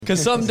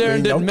Because some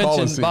Darren didn't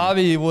mention,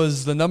 Bobby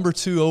was the number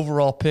 2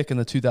 overall pick in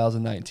the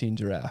 2019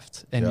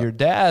 draft. And your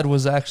dad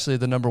was actually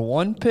the number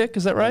 1 pick.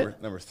 Is that right?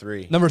 Number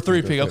 3. Number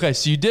 3 pick. Okay,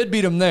 so you did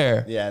beat him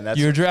there. Yeah. And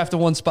you were drafted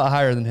 1 spot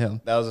higher than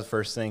him. That was the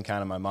first thing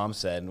kind of my mom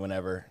said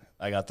whenever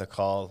I got the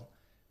call.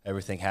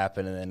 Everything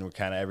happened, and then we're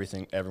kind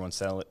of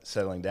everyone's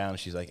settling down. And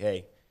she's like,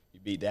 hey,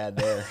 you beat Dad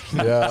there.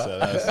 Yeah. So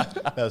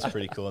that was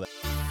pretty cool.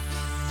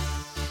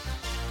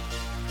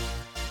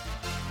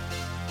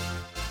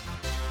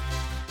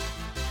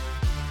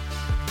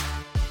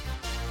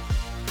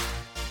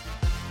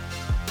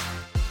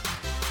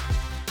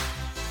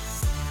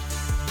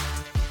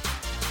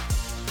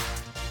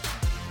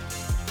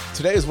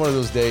 Today is one of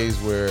those days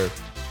where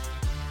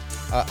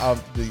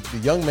the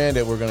young man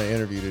that we're going to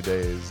interview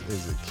today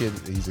is a kid.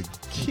 He's a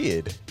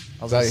kid.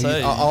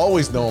 I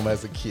always know him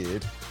as a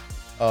kid.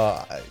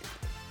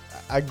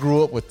 I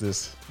grew up with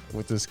this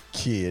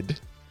kid.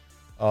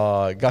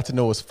 Got to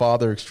know his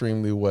father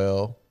extremely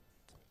well.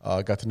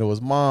 Got to know his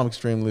mom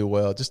extremely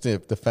well. Just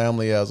the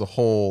family as a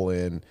whole,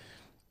 and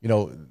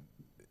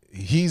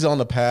he's on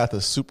the path of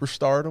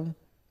superstardom.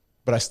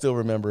 But I still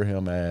remember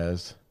him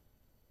as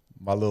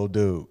my little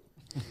dude.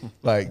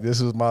 Like, this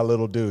is my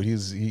little dude.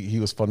 He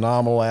was a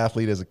phenomenal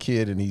athlete as a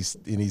kid, and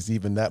he's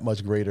even that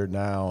much greater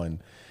now.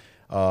 And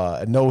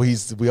I know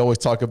we always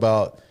talk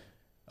about.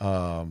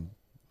 I'm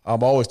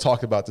always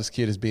talking about this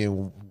kid as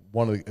being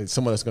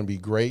someone that's going to be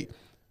great,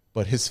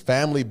 but his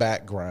family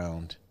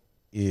background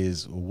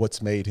is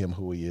what's made him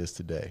who he is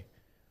today.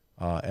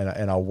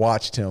 And I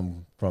watched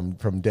him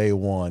from day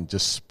one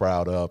just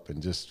sprout up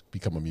and just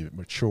become a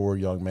mature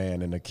young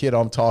man. And the kid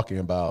I'm talking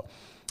about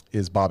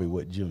is Bobby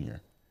Witt Jr.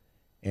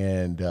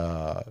 And,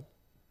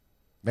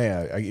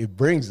 man, it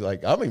brings,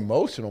 I'm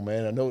emotional,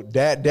 man. I know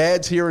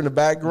Dad's here in the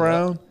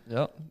background.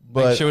 Yep.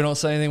 Make sure we don't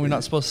say anything we're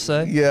not supposed to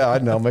say. Yeah, I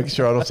know. Making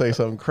sure I don't say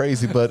something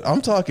crazy. But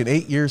I'm talking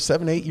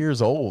 7, 8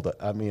 years old.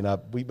 I mean,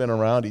 we've been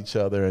around each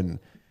other, and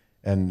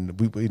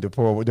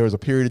there was a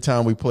period of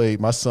time we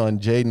played. My son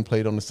Jaden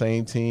played on the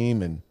same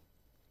team, and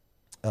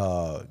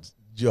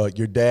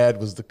your dad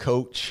was the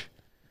coach,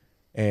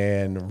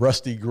 and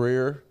Rusty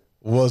Greer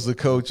was the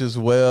coach as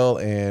well,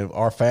 and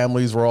our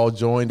families were all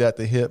joined at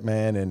the hip,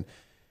 man,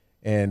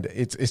 and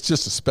it's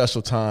just a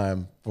special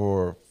time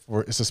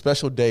it's a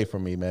special day for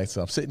me, man.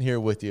 So I'm sitting here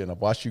with you, and I've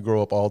watched you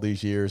grow up all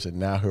these years, and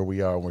now here we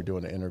are, and we're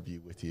doing an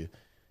interview with you,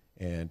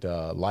 and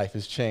life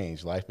has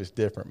changed, life is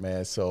different,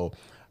 man. So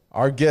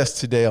our guest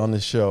today on the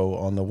show,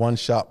 on the One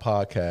Shot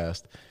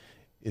podcast,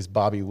 is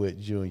Bobby Witt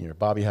Jr.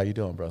 Bobby, how you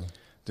doing, brother?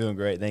 Doing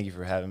great. Thank you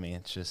for having me.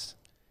 It's just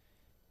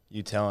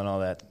you telling all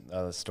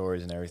the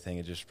stories and everything.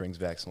 It just brings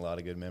back a lot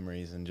of good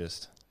memories, and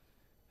just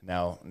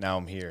now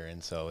I'm here,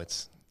 and so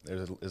it's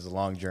a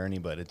long journey,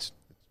 but it's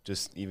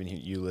just even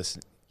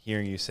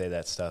hearing you say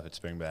that stuff, it's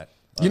bringing back.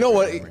 You know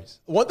what?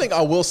 Memories. One thing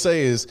I will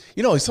say is,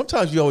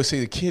 sometimes you always say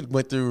the kid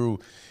went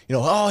through, he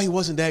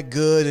wasn't that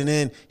good, and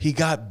then he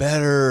got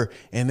better,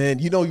 and then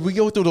we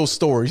go through those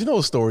stories.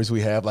 Those stories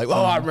we have, like,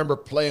 I remember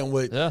playing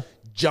with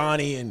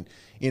Johnny and.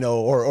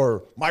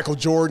 Or Michael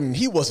Jordan,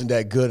 he wasn't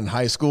that good in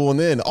high school, and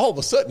then all of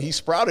a sudden he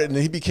sprouted and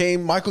he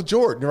became Michael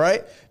Jordan,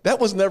 right? That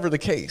was never the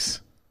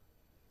case.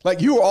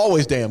 Like, you were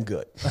always damn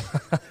good.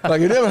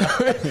 Like,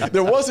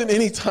 there wasn't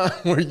any time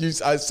where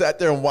I sat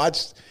there and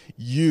watched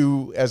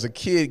you as a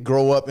kid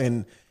grow up,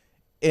 and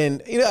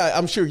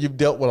I'm sure you've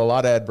dealt with a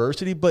lot of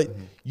adversity, but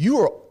you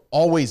were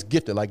always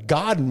gifted. Like,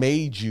 God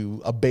made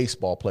you a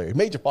baseball player. He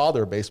made your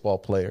father a baseball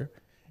player,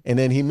 and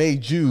then he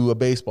made you a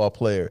baseball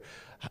player.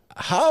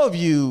 How have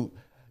you...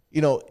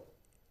 I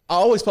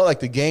always felt like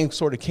the game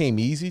sort of came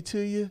easy to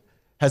you.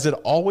 Has it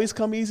always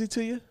come easy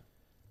to you?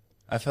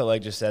 I felt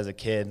like just as a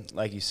kid,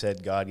 like you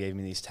said, God gave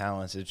me these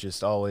talents. It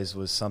just always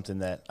was something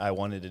that I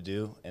wanted to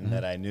do, and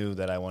that I knew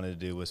that I wanted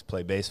to do was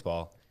play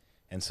baseball.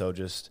 And so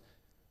just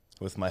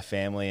with my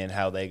family and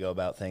how they go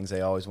about things, they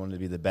always wanted to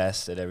be the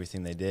best at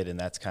everything they did, and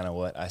that's kind of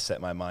what I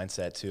set my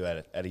mindset to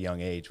at a young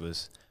age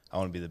was I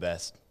want to be the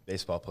best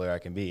baseball player I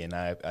can be. And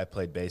I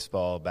played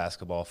baseball,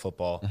 basketball,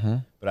 football,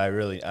 but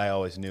I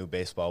always knew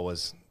baseball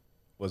was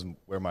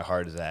where my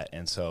heart is at.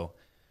 And so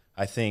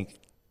I think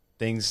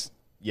things,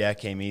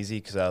 came easy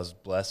because I was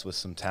blessed with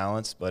some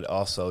talents, but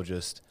also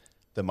just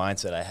the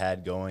mindset I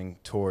had going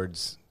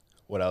towards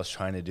what I was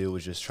trying to do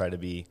was just try to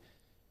be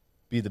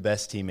the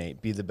best teammate,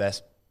 be the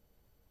best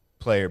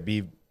player,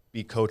 be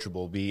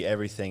coachable, be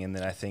everything. And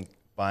then I think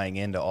buying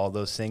into all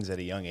those things at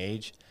a young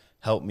age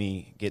helped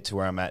me get to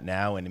where I'm at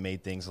now, and it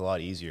made things a lot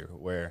easier.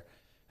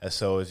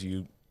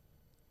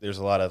 There's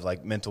a lot of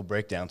like mental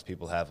breakdowns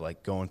people have,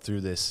 like going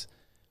through this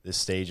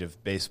stage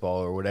of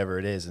baseball or whatever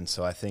it is. And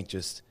so I think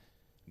just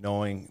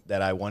knowing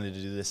that I wanted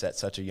to do this at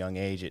such a young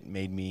age, it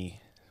made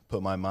me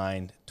put my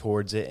mind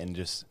towards it, and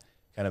just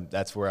kind of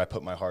that's where I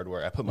put my hard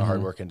work. I put my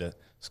hard work into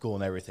school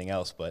and everything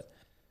else, but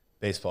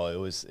baseball, it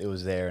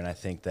was there. And I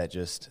think that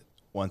just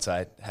once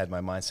I had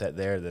my mindset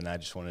there, then I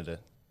just wanted to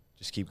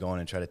just keep going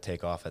and try to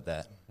take off at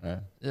that.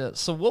 Yeah.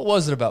 So what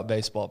was it about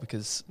baseball?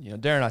 Because,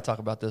 Darren and I talk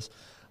about this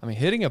I mean,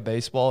 hitting a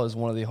baseball is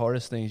one of the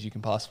hardest things you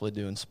can possibly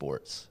do in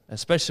sports,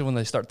 especially when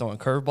they start throwing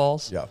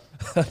curveballs. Yeah.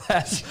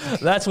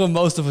 That's when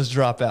most of us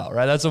drop out,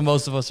 right? That's when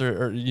most of us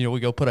are we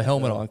go put a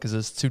helmet on because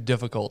it's too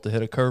difficult to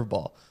hit a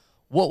curveball.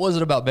 What was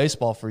it about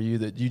baseball for you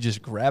that you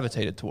just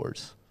gravitated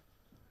towards?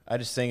 I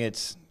just think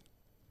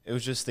it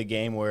was just the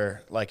game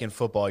where, like in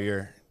football,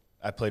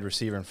 I played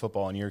receiver in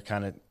football, and you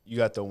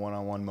got the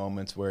one-on-one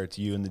moments where it's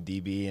you and the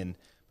DB,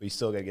 but you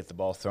still got to get the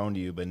ball thrown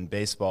to you. But in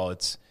baseball,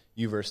 it's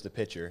you versus the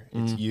pitcher.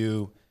 It's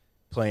you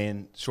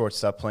playing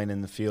shortstop, playing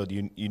in the field.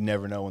 You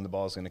never know when the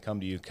ball is going to come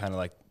to you, kind of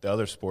like the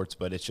other sports.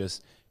 But it's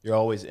just you're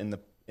always in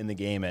the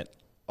game at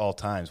all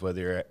times.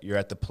 Whether you're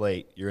at the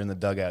plate, you're in the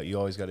dugout, you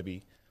always got to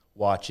be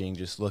watching,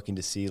 just looking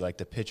to see like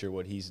the pitcher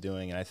what he's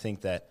doing. And I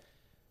think that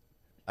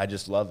I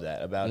just love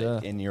that about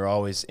it. And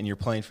you're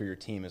playing for your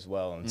team as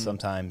well. And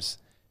sometimes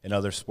in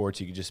other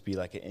sports you could just be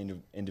like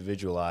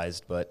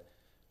individualized, but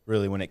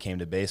really when it came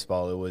to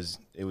baseball, it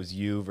was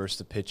you versus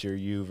the pitcher,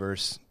 you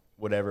versus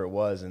whatever it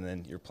was, and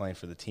then you're playing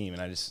for the team.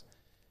 And I just,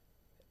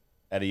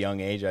 at a young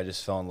age, I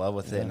just fell in love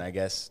with it. And I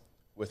guess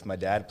with my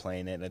dad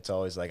playing it, it's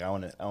always like I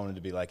wanted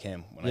to be like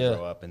him when I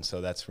grow up. And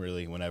so that's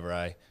really whenever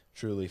I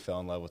truly fell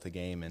in love with the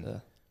game,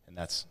 and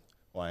that's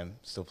why I'm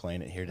still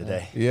playing it here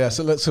today. Yeah,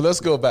 so let's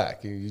go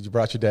back. You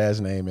brought your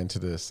dad's name into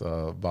this,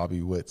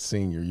 Bobby Witt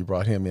Sr. You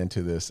brought him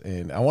into this,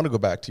 and I want to go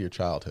back to your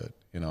childhood.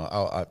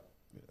 I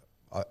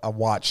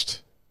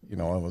watched,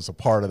 and was a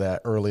part of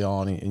that early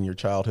on in your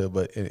childhood,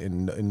 but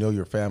and know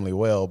your family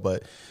well.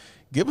 But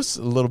give us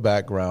a little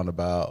background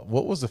about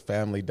what was the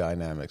family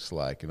dynamics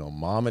like.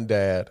 Mom and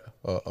dad,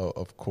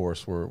 of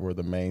course, were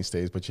the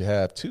mainstays, but you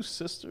have two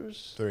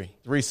sisters,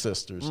 three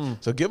sisters.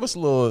 So give us a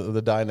little of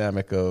the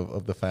dynamic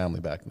of the family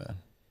back then.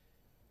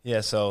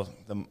 Yeah, so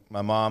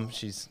my mom,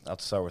 I'll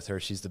start with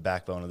her. She's the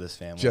backbone of this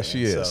family. Yes,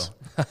 she is.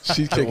 So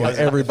she's kicking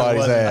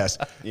everybody's ass.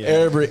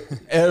 Yeah.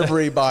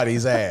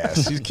 Everybody's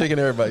ass. She's kicking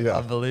everybody. Yeah.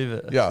 I believe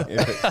it. Yeah.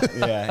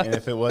 And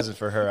if it wasn't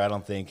for her, I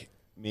don't think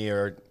me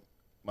or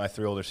my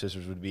three older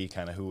sisters would be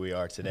kind of who we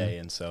are today.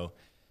 And so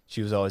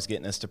she was always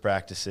getting us to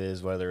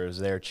practices, whether it was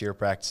their cheer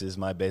practices,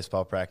 my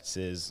baseball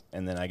practices,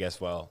 and then I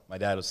guess, my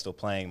dad was still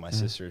playing. My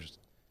sisters,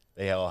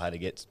 they all had to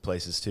get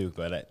places too.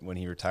 But when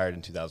he retired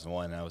in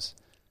 2001,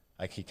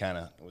 he kind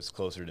of was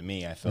closer to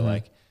me, I feel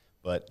like.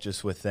 But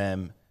just with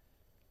them,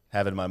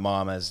 having my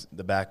mom as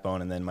the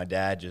backbone, and then my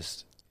dad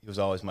he was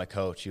always my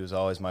coach. He was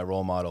always my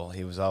role model.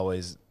 He was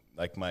always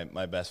like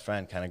my best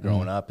friend kind of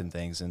growing up and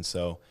things. And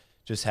so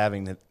just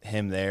having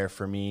him there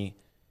for me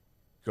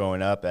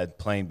growing up at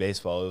playing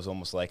baseball, it was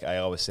almost like, I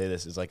always say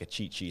this, is like a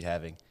cheat sheet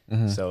having.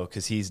 So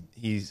because he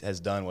has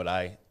done what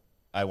I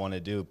want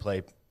to do,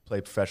 play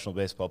professional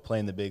baseball, play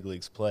in the big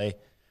leagues, play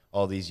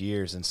all these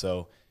years. And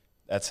so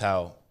that's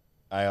how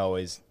I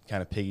always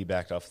kind of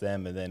piggybacked off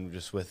them. And then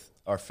just with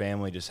our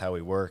family, just how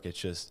we work, it's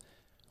just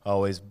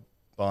always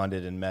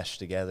bonded and meshed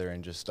together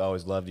and just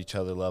always loved each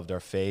other, loved our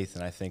faith.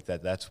 And I think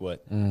that's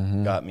what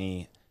got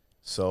me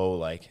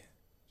so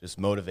just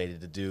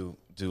motivated to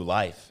do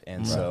life.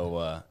 And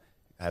so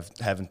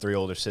having three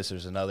older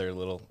sisters, another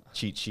little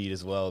cheat sheet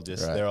as well.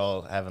 They're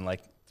all having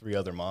three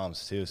other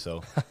moms too,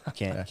 so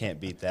can't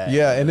beat that.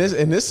 Yeah, and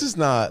this is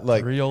not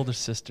like three older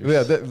sisters.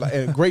 Yeah,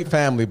 and great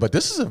family, but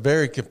this is a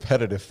very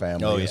competitive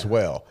family as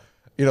well.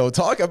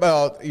 Talk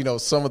about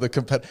some of the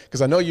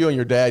because I know you and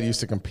your dad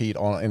used to compete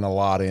in a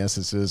lot of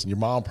instances, and your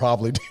mom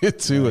probably did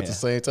too at the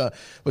same time.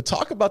 But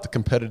talk about the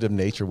competitive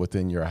nature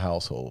within your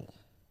household.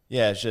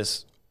 Yeah, it's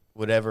just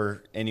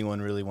whatever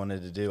anyone really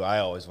wanted to do. I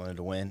always wanted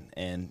to win,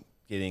 and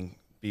getting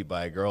beat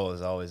by a girl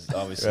is always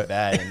obviously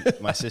bad.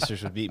 And my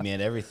sisters would beat me at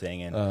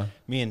everything. And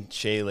me and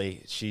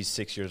Shaylee, she's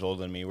 6 years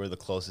older than me. We're the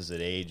closest at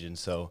age, and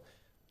so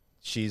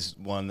she's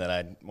one that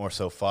I more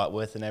so fought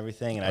with and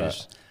everything. And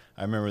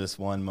I remember this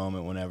one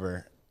moment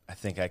whenever I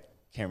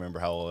can't remember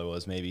how old I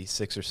was, maybe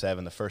 6 or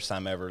 7. The first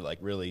time I ever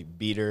really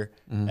beat her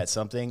at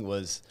something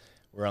was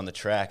we're on the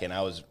track, and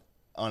I was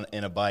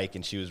in a bike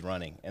and she was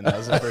running, and that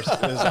was the first.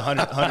 It was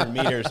 100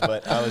 meters,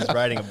 but I was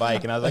riding a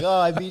bike, and I was like, "Oh,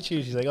 I beat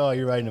you." She's like, "Oh,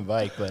 you're riding a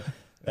bike," but.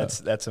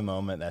 That's a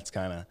moment that's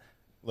kind of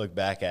look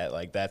back at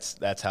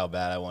that's how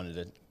bad I wanted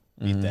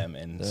to beat them,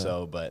 and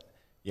but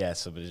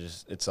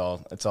it's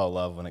all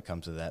love when it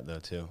comes to that though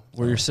too.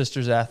 Were your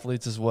sisters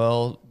athletes as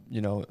well?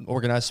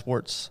 Organized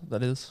sports,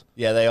 that is.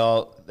 Yeah, they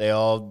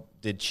all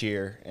did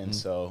cheer, and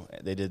so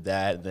they did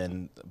that.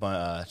 Then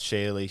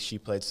Shaylee, she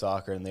played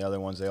soccer, and the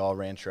other ones they all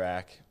ran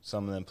track.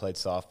 Some of them played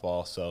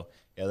softball. So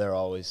yeah, they're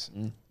always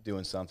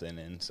doing something,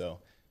 and so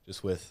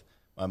just with.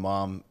 My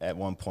mom, at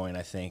one point,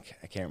 I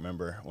can't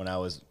remember, when I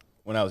was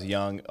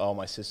young, all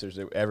my sisters,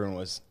 everyone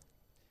was,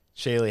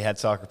 Shaylee had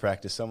soccer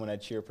practice, someone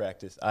had cheer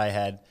practice, I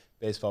had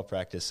baseball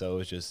practice, so it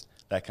was just,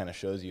 that kind of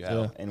shows you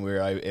how, and we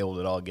were able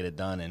to all get it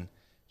done, and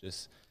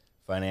just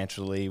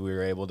financially, we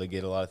were able to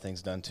get a lot of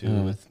things done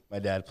too, with my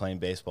dad playing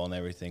baseball and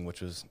everything, which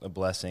was a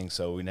blessing,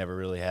 so we never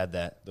really had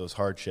those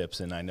hardships,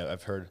 and I know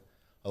I've heard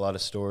a lot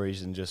of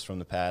stories, and just from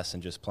the past,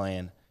 and just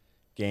playing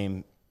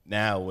game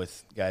now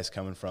with guys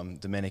coming from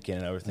Dominican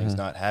and other things,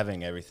 not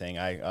having everything,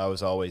 I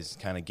was always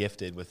kind of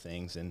gifted with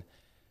things, and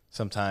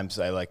sometimes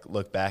I like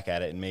look back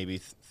at it and maybe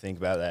think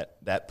about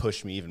that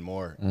pushed me even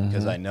more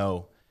because I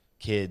know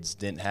kids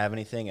didn't have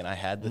anything and I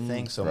had the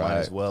thing, so might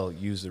as well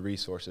use the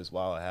resources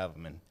while I have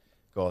them and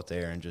go out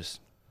there and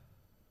just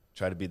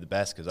try to be the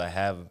best because I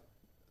have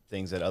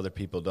things that other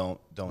people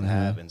don't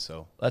have, and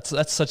so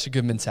that's such a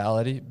good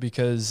mentality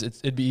because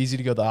it'd be easy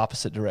to go the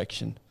opposite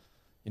direction.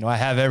 I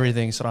have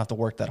everything, so I don't have to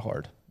work that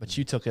hard. But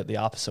you took it the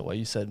opposite way.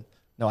 You said,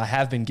 no, I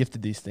have been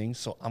gifted these things,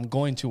 so I'm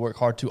going to work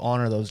hard to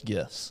honor those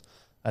gifts.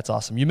 That's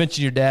awesome. You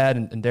mentioned your dad,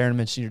 and Darren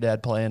mentioned your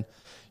dad playing.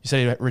 You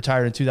said he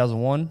retired in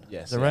 2001?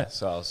 Yes. Is that right?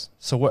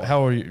 So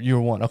how were you? You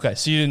were 1. Okay,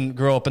 so you didn't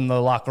grow up in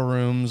the locker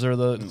rooms or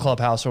the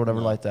clubhouse or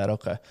whatever like that.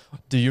 Okay.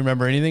 Do you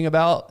remember anything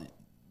about,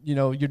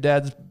 your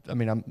dad's,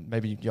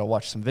 maybe y'all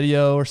watched some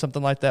video or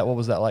something like that? What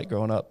was that like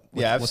growing up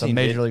with a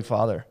major league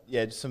father?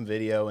 Yeah, just some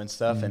video and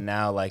stuff, and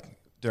now, like,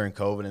 during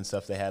COVID and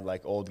stuff, they had,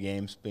 like, old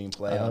games being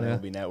played on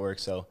MLB Network,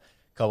 so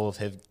a couple of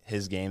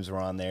his games were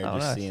on there,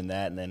 seeing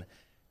that, and then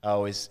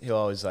he'll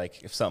always,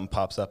 like, if something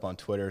pops up on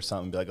Twitter or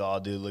something, be like,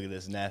 oh, dude, look at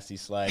this nasty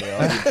slide.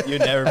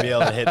 You'd never be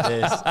able to hit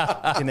this.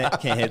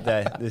 Can't hit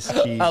this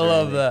cheese. I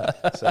love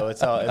that. So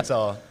it's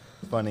all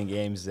fun and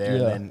games there.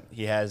 Yeah. And then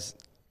he has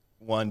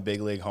one big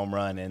league home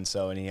run, and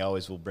he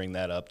always will bring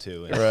that up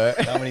too. And right.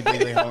 How many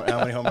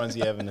home runs do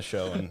you have in the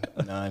show?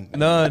 And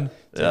none.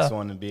 Takes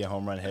one to be a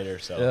home run hitter.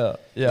 So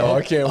yeah. Oh,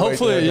 I can't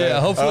hopefully, wait.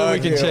 Hopefully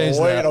we can change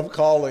that. I'm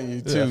calling you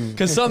too.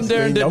 Because something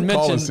Darren didn't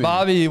mention,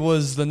 Bobby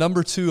was the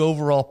number 2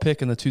 overall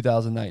pick in the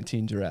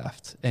 2019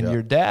 draft, and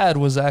your dad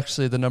was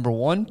actually the number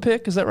 1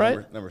 pick. Is that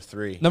right? Number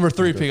 3. Number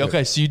 3 pick.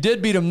 Okay, so you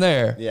did beat him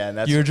there. Yeah,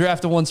 and you were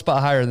drafted 1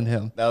 spot higher than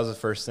him. That was the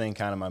first thing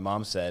kind of my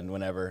mom said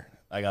whenever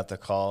I got the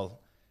call.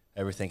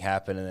 Everything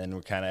happened, and then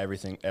we're kind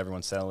of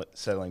everyone's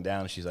settling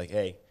down. And she's like,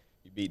 "Hey,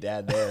 you beat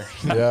Dad there."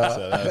 Yeah,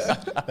 so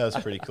that was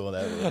pretty cool.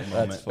 That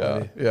moment. That's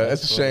funny.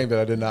 It's a shame that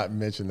I did not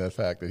mention the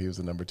fact that he was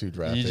the number 2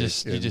 draft. You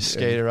just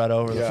skated right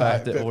over the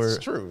fact that that's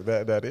true.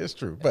 That is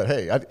true. But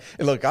hey,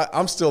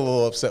 I'm still a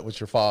little upset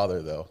with your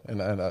father though,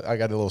 and I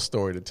got a little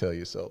story to tell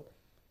you. So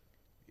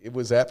it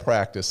was at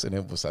practice, and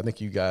I think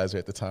you guys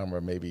at the time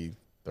were maybe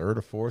 3rd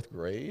or 4th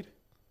grade.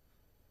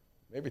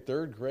 Maybe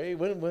 3rd grade.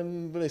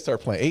 When they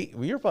start playing?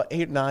 We were about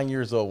 8 or 9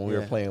 years old when we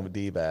were playing with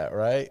D-Bat,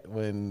 right?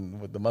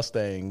 With the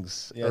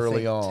Mustangs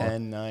early on.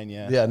 10, 9,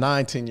 Yeah,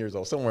 9, 10 years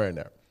old, somewhere in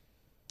there.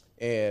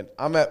 And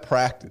I'm at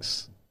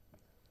practice,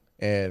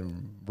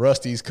 and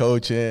Rusty's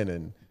coaching,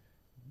 and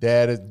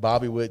Dad is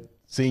Bobby Witt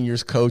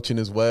Sr.'s coaching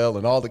as well,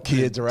 and all the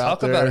kids are out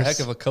there. Talk about a heck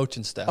of a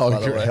coaching staff. Oh, by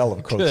the you're way. a hell of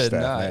a coaching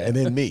staff, man. And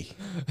then me.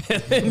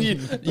 And then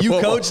you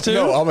coach too?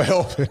 No, I'm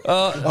helping.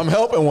 I'm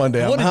helping one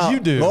day. What did you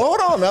do? Hold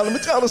on, now let me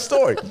tell the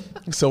story.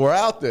 So we're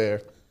out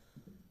there,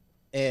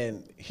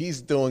 and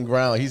he's hitting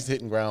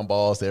ground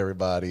balls to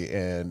everybody,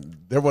 and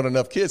there weren't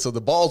enough kids, so the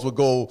balls would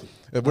go.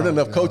 There weren't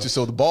enough coaches,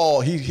 so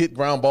he hit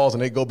ground balls,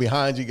 and they go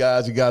behind you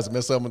guys. You guys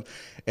miss something,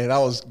 and I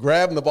was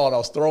grabbing the ball, and I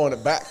was throwing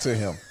it back to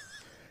him.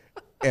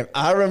 And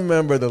I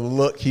remember the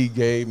look he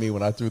gave me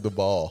when I threw the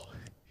ball.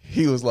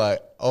 He was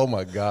like, "Oh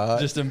my God!"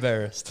 Just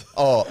embarrassed.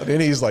 Oh, and then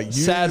he's like,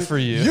 "Sad for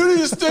you. You need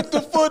to stick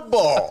to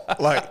football."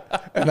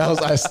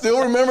 I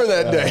still remember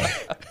that day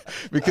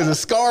because it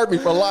scarred me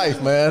for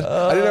life, man.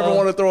 I didn't ever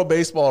want to throw a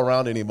baseball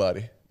around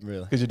anybody.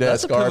 Really? Because your dad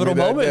scarred me. That's a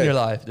pivotal moment in your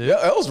life, dude. Yeah,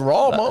 that was a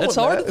raw moment. It's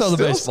hard to throw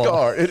the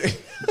baseball.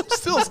 I'm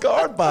still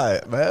scarred by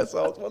it, man.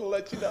 So I just want to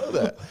let you know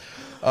that.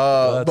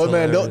 But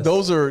man,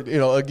 those are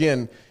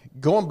again.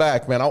 Going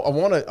back, man, I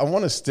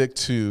want to stick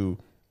to,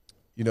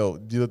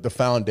 the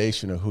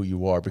foundation of who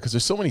you are, because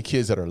there's so many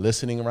kids that are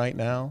listening right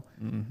now,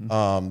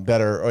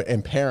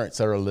 and parents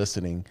that are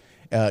listening.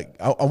 I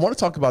want to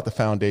talk about the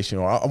foundation,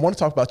 or I want to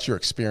talk about your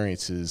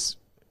experiences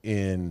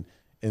in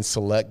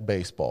select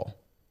baseball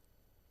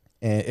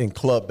and in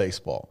club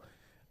baseball.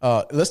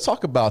 Let's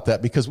talk about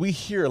that, because we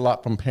hear a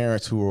lot from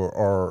parents who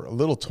are a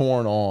little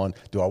torn on,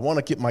 do I want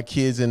to get my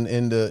kids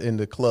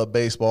into club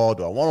baseball?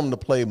 Do I want them to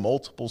play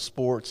multiple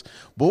sports?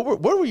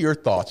 What were your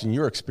thoughts and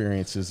your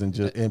experiences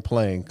in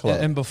playing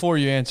club? And before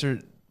you answer,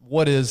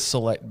 what is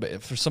select?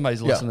 For somebody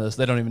who's listening to this,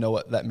 they don't even know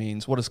what that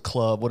means. What is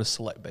club? What is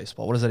select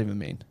baseball? What does that even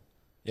mean?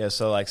 Yeah,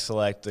 so like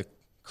select, the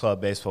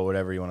club baseball,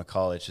 whatever you want to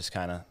call it, it's just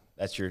kind of,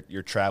 that's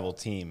your travel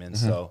team. And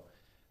so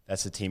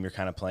that's the team you're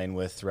kind of playing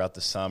with throughout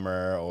the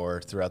summer or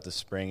throughout the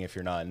spring if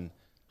you're not in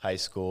high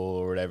school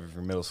or whatever, if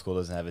your middle school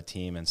doesn't have a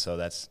team. And so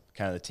that's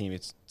kind of the team.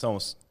 It's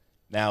almost,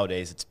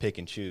 nowadays, it's pick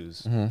and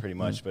choose pretty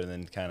much. But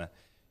then kind of,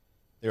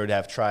 they would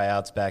have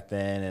tryouts back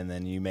then, and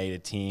then you made a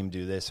team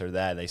do this or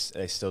that.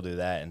 They still do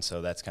that. And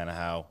so that's kind of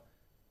how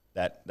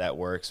that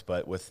works.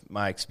 But with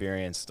my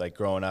experience, like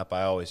growing up,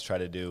 I always try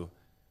to do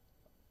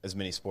as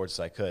many sports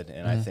as I could.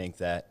 And I think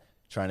that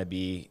trying to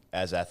be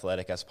as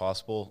athletic as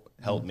possible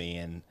helped me.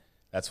 And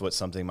that's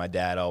something my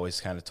dad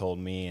always kind of told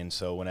me. And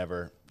so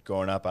whenever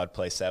growing up, I'd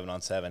play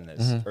 7-on-7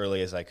 as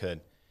early as I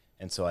could.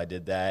 And so I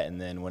did that. And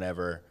then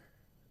whenever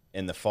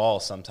in the fall,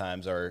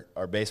 sometimes our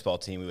baseball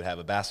team, we would have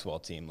a basketball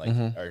team. Like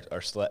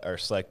our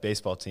select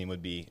baseball team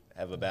would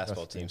have a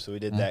basketball team. So we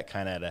did that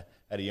kind of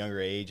at a younger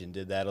age and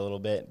did that a little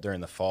bit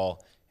during the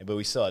fall. But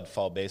we still had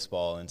fall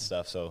baseball and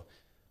stuff. So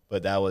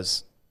But that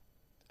was,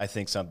 I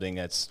think, something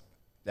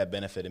that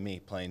benefited me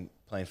playing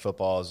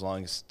football as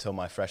long as till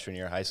my freshman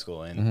year of high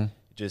school, and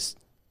just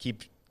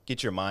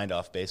get your mind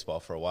off baseball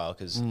for a while,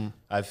 because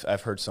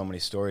I've heard so many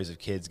stories of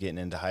kids getting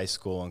into high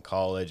school and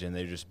college and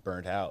they're just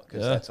burnt out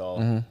because that's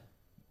all.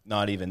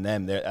 Not even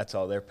them. That's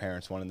all their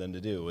parents wanted them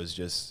to do was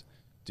just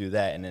do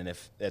that. And then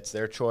if that's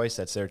their choice,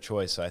 that's their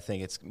choice. So I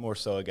think it's more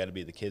so it got to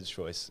be the kid's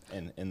choice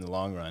in the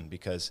long run,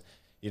 because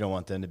you don't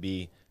want them to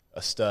be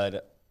a stud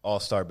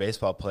all-star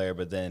baseball player,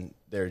 but then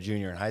they're a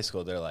junior in high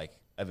school. They're like,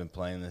 I've been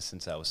playing this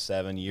since I was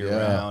 7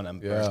 year-round. I'm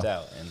burnt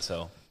out. And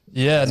so.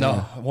 Yeah, no.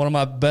 One of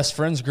my best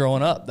friends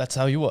growing up, that's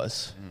how he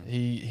was.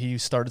 He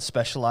started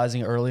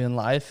specializing early in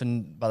life,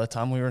 and by the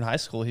time we were in high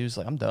school, he was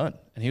like, I'm done.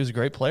 And he was a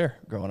great player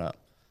growing up.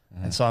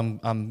 And so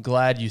I'm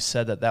glad you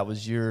said that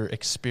was your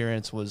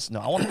experience was,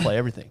 no, I want to play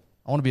everything.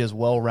 I want to be as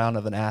well-rounded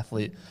of an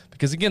athlete.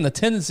 Because, again, the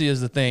tendency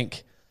is to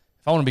think,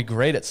 if I want to be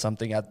great at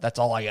something, that's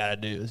all I got to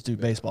do is do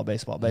baseball.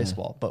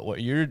 But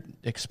what your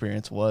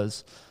experience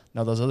was,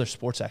 no, those other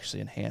sports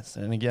actually enhanced.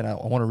 And, again, I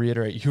want to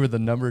reiterate, you were the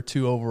number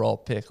 2 overall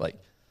pick.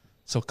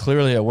 So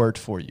clearly it worked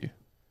for you.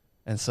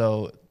 And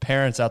so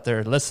parents out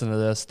there listening to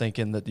this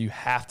thinking that you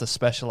have to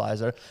specialize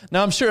there.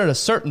 Now, I'm sure at a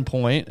certain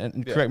point,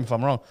 and correct me if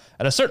I'm wrong,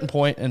 at a certain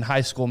point in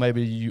high school,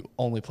 maybe you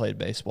only played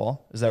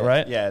baseball. Is that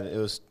right? Yeah, it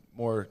was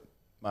more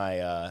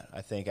my,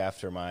 I think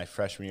after my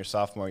freshman year,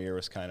 sophomore year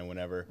was kind of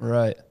whenever.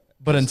 Right.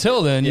 But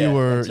until then, you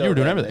were doing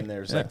everything. And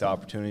there's the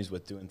opportunities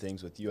with doing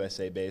things with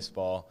USA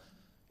Baseball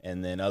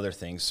and then other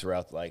things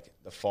throughout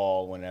the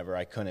fall whenever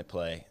I couldn't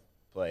play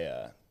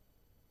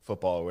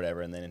football or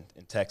whatever. And then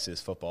in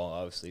Texas, football,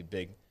 obviously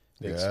big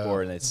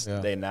sport, and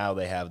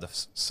they have the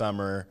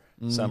summer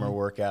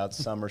workouts,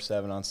 summer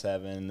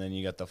 7-on-7, and then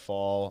you got the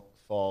fall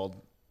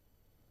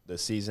the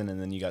season,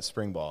 and then you got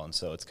spring ball, and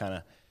so it's kind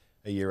of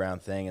a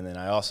year-round thing. And then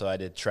I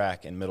did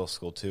track in middle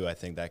school too. I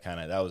think that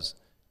was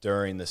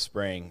during the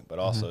spring, but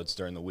also it's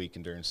during the week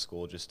and during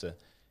school, just to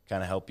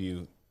kind of help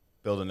you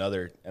build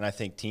another. And I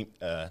think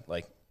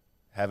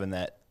having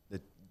the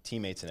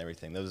teammates and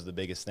everything, those are the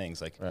biggest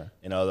things.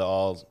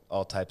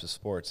 All types of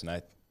sports,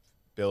 and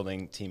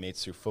building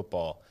teammates through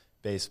football,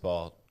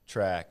 baseball,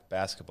 track,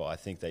 basketball. I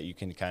think that you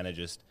can kind of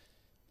just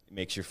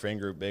makes your friend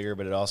group bigger,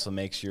 but it also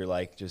makes your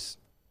just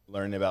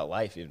learning about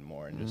life even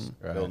more, and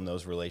just building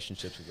those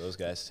relationships with those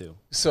guys too.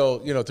 So,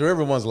 through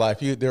everyone's life,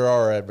 there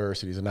are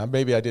adversities, and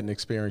maybe I didn't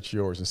experience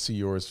yours and see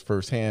yours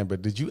firsthand,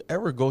 but did you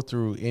ever go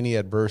through any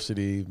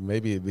adversity,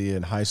 maybe it be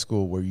in high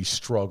school, where you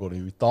struggled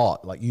and you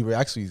thought, you were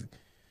actually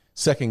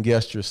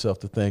second-guessed yourself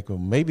to think, well,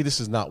 maybe this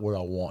is not what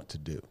I want to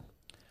do?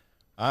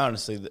 I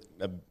honestly,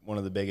 one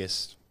of the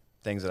biggest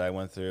things that I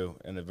went through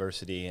in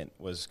adversity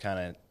was kind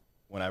of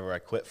whenever I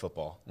quit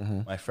football.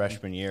 My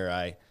freshman year,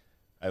 I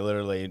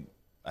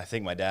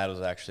think my dad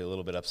was actually a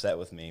little bit upset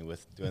with me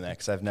with doing that,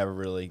 because I've never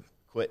really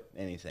quit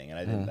anything, and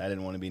I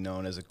didn't want to be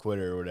known as a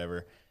quitter or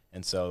whatever.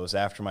 And so it was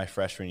after my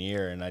freshman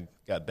year, and I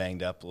got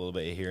banged up a little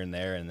bit here and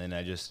there, and then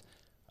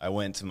I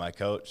went to my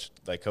coach's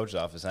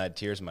office, and I had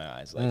tears in my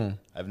eyes.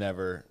 I've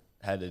never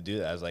had to do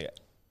that. I was like,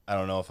 I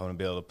don't know if I'm going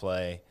to be able to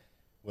play,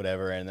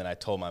 whatever. And then I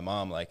told my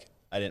mom, I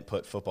didn't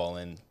put football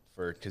in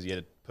because you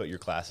had to put your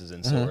classes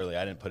in so early.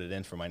 I didn't put it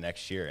in for my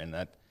next year, and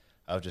I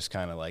was just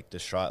kind of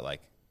distraught,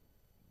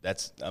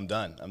 I'm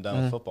done. I'm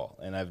done with football.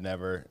 And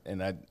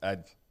I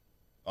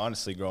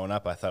honestly, growing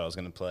up, I thought I was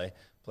going to play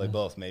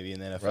both, maybe in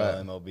the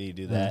NFL, MLB,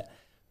 do that.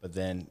 But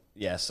then,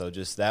 so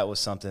just that was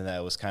something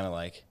that was kind of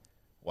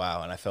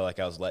wow. And I felt like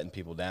I was letting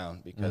people down,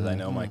 because I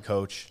know my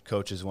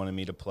coaches wanted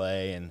me to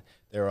play, and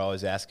they were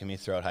always asking me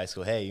throughout high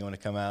school, hey, you want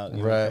to come out?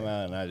 You want to come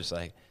out? And I was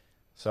just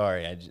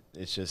sorry.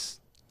 It's just,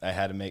 I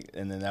had to make,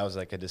 and then that was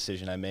a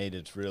decision I made.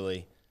 It's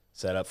really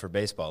set up for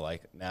baseball.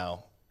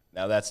 Now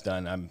that's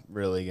done, I'm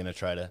really going to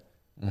try to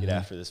get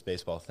after this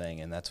baseball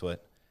thing. And that's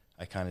what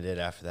I kind of did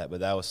after that. But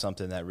that was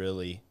something that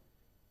really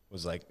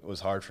was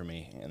hard for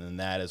me. And then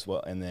that as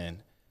well. And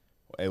then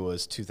it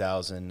was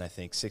 2000, I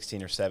think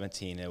 16 or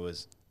 17.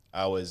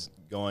 I was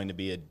going to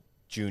be a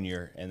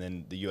junior, and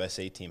then the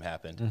USA team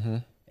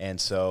happened. And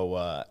so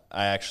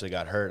I actually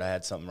got hurt. I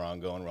had something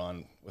going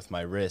wrong with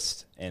my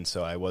wrist, and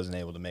so I wasn't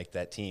able to make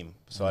that team.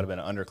 So I'd have been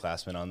an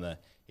underclassman on the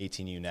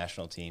 18U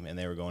national team, and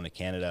they were going to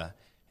Canada.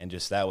 And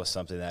just that was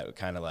something that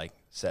kind of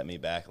set me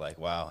back.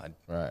 Wow,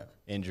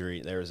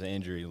 injury. There was an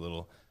injury,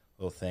 little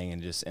thing,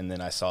 and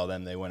then I saw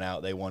them. They went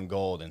out. They won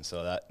gold, and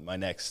so that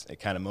it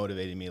kind of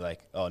motivated me.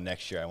 Oh,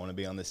 next year I want to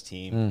be on this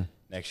team.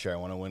 Next year I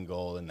want to win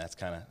gold, and that's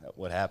kind of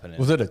what happened.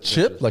 Was it a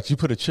chip? You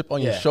put a chip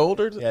on your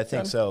shoulder? Yeah, I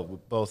think so.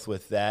 Both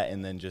with that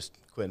and then just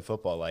quitting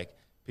football.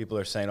 People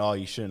are saying, "Oh,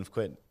 you shouldn't have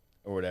quit,"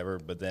 or whatever.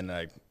 But then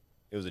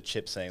it was a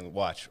chip saying,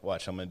 "Watch,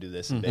 I'm going to do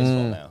this in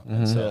baseball now."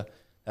 And so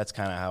that's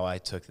kind of how I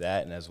took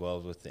that, and as well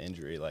as with the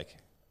injury,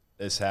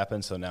 this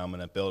happened, so now I'm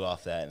going to build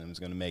off that, and I'm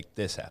going to make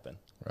this happen.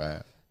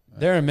 Right.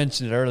 Darren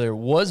mentioned it earlier.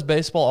 Was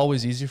baseball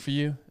always easier for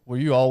you? Were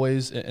you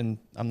always, and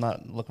I'm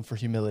not looking for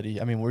humility,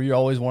 were you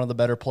always one of the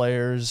better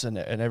players in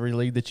every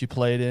league that you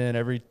played in,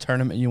 every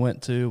tournament you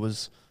went to?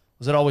 Was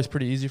it always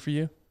pretty easy for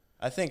you?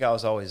 I think I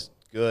was always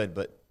good,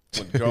 but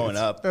growing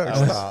up, I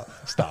was,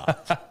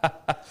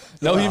 Stop.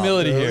 No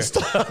humility here.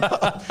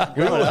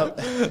 growing up,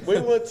 We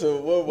went to,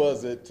 what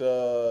was it?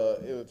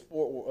 It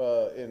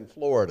was in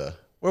Florida.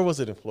 Where was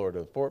it in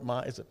Florida? Fort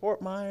Myers? Is it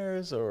Fort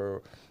Myers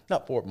or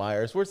not Fort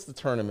Myers? Where's the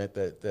tournament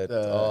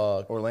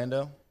that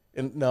Orlando?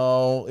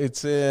 no,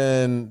 it's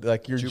in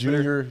like your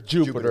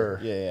Jupiter.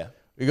 Yeah.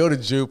 We go to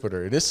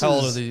Jupiter. This How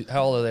is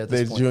old are they at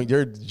this point?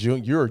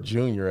 You're a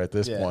junior at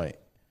this point.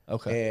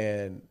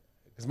 Okay. And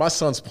because my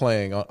son's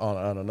playing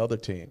on another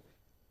team,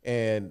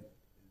 and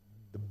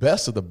the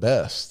best of the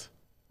best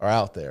are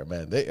out there,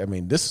 man.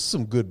 This is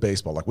some good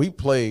baseball. Like, we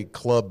played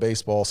club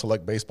baseball,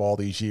 select baseball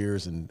these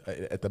years, and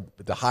at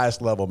the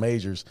highest level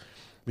majors.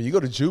 But you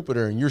go to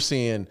Jupiter and you're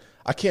seeing,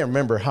 I can't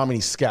remember how many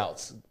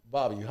scouts.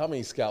 Bobby, how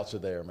many scouts are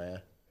there, man?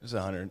 There's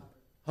 100.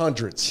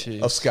 Hundreds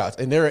of scouts,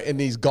 and they're in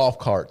these golf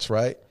carts,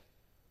 right?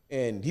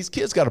 And these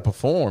kids got to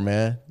perform,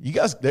 man. You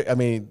guys,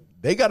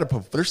 they got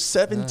to. They're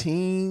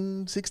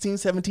 16,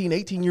 17,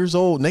 18 years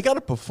old, and they got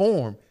to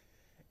perform.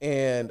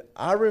 And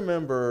I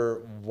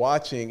remember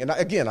watching, and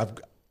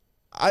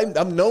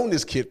I've known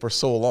this kid for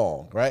so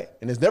long, right?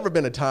 And there's never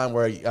been a time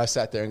where I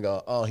sat there and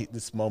go, "Oh,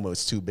 this moment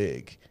was too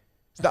big."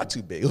 It's not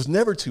too big. It was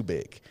never too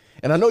big.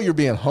 And I know you're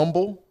being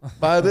humble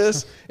by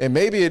this, and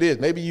maybe it is.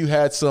 Maybe you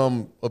had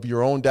some of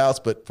your own doubts,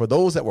 but for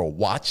those that were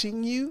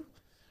watching you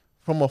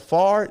from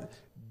afar,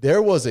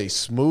 there was a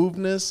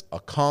smoothness, a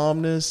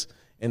calmness,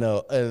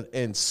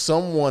 and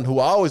someone who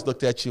I always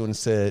looked at you and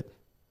said,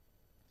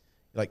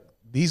 like,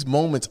 these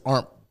moments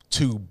aren't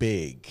too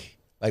big.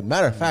 Like,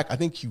 matter of fact, I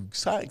think you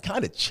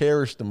kind of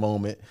cherished the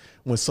moment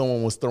when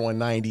someone was throwing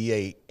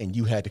 98 and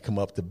you had to come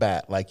up to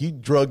bat. Like, you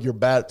drug your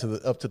bat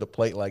up to the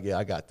plate like, yeah,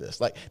 I got this.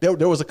 Like,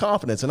 there was a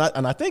confidence. And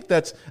I think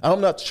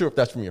I'm not sure if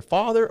that's from your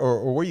father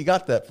or where you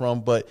got that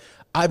from, but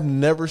I've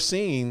never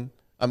seen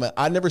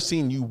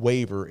you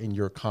waver in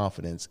your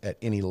confidence at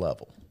any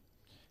level.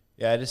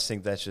 Yeah, I just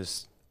think that's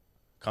just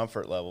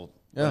comfort level.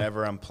 Yeah.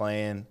 Whenever I'm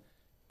playing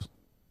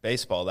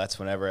baseball, that's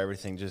whenever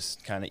everything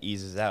just kind of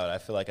eases out. I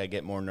feel like I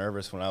get more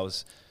nervous when I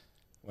was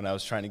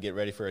trying to get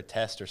ready for a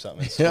test or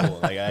something in school.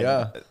 Like I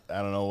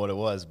don't know what it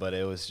was, but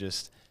it was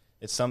just,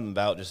 it's something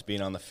about just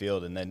being on the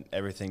field, and then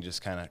everything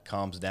just kind of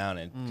calms down.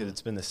 And because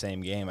it's been the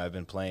same game I've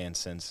been playing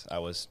since I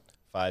was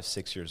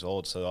 5-6 years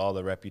old, so all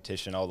the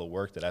repetition, all the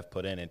work that I've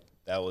put in it,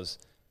 that was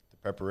the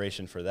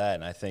preparation for that.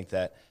 And I think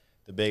that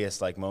the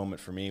biggest moment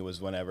for me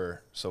was when I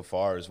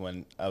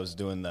was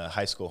doing the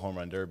high school home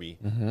run derby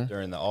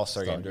during the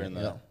All-Star game, during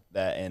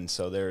that. And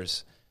so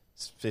there's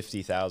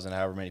 50,000,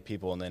 however many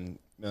people, and then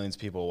millions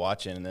of people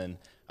watching. And then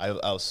I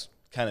was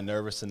kind of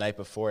nervous the night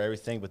before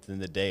everything, but then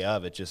the day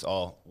of, it just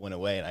all went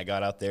away. And I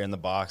got out there in the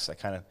box. I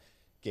kind of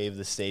gave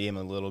the stadium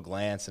a little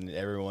glance, and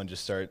everyone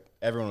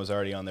was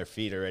already on their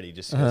feet already,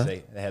 just because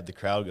they had the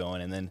crowd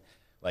going. And then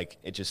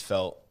it just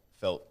felt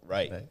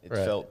right.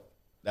 Felt,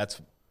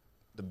 that's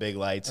the big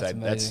lights.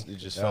 It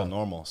just felt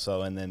normal.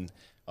 So, and then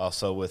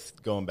also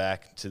with going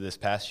back to this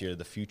past year,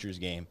 the Futures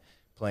game,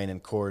 playing in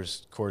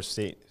Coors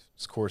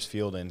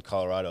Field in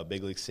Colorado,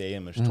 big league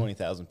stadium. There's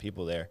 20,000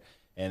 people there,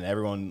 and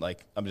everyone,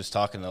 I'm just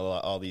talking to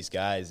all these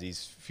guys,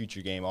 these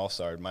future game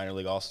all-stars, minor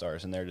league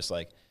all-stars, and they're just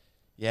like,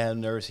 yeah,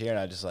 I'm nervous here. And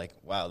I just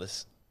wow,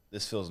 this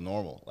feels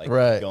normal.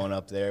 Going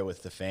up there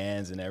with the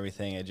fans and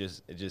everything. It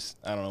just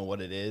I don't know what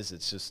it is.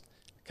 It's just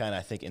kind of,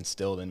 I think,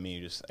 instilled in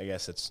me. I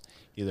guess it's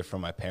either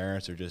from my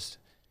parents or just,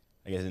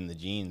 I guess, in the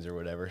genes or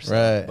whatever. So,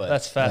 right. But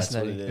that's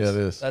fascinating. That's what it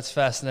is. That's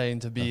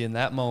fascinating to be in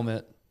that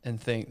moment and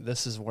think,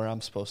 this is where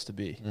I'm supposed to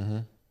be.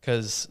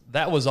 Because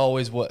that was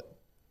always what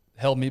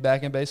held me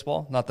back in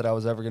baseball. Not that I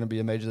was ever going to be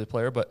a major league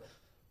player, but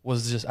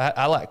was just,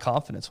 I lacked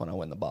confidence when I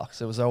went in the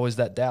box. It was always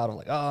that doubt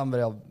of I'm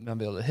going to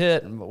be able to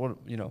hit. And what,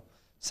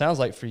 sounds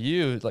like for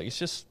you, it's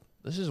just,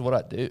 this is what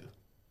I do.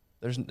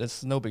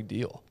 It's no big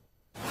deal.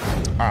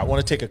 All right, I want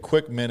to take a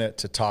quick minute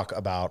to talk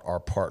about our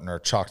partner,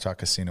 Choctaw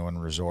Casino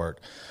and Resort.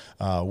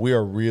 We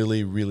are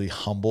really, really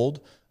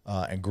humbled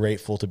and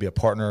grateful to be a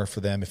partner for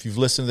them. If you've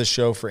listened to this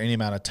show for any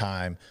amount of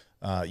time,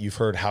 you've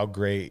heard how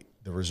great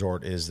the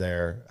resort is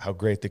there, how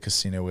great the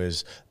casino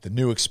is, the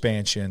new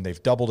expansion.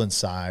 They've doubled in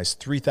size,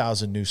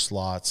 3,000 new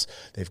slots.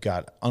 They've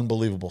got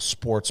unbelievable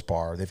sports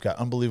bar. They've got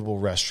unbelievable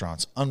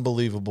restaurants,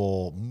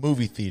 unbelievable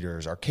movie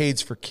theaters,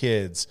 arcades for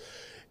kids.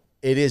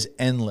 It is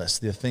endless,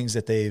 the things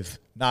that they've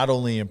not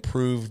only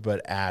improved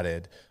but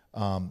added.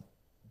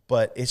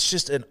 But it's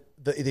just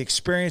the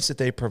experience that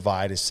they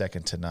provide is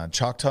second to none.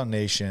 Choctaw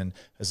Nation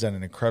has done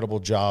an incredible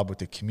job with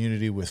the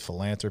community, with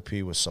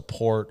philanthropy, with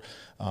support.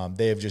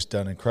 They have just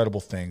done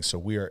incredible things. So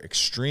we are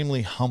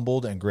extremely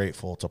humbled and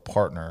grateful to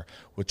partner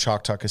with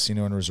Choctaw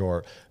Casino and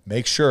Resort.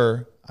 Make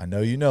sure, I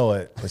know you know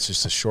it, it's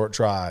just a short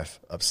drive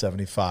up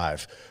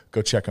 75.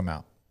 Go check them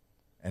out.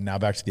 And now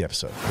back to the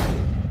episode.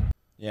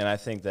 Yeah, and I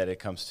think that it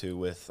comes to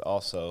with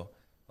also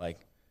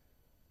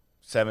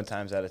 7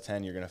 times out of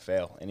 10 you're going to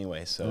fail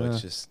anyway. So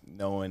it's just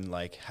knowing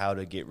how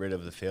to get rid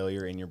of the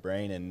failure in your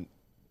brain and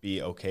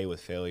be okay with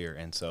failure.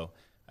 And so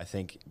I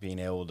think being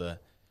able to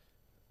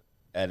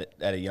at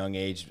a young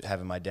age,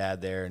 having my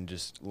dad there and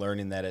just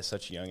learning that at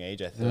such a young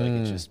age, I feel like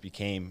it just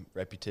became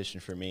repetition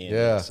for me.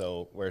 And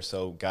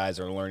so guys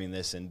are learning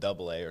this in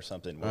AA or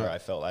something, where I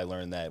felt I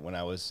learned that when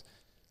I was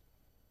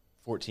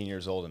 14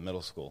 years old in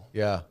middle school.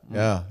 Yeah,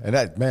 yeah. And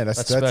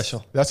that's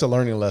special. That's a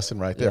learning lesson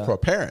right there for a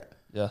parent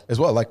as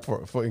well, like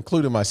for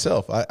including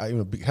myself. I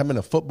having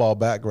a football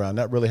background,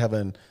 not really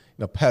having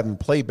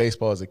played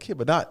baseball as a kid,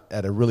 but not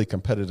at a really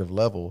competitive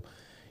level.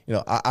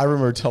 I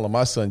remember telling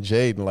my son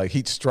Jaden, like,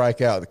 he'd strike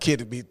out. The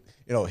kid would be,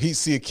 he'd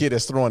see a kid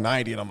that's throwing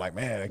 90, and I'm like,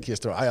 man, that kid's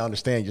throwing, I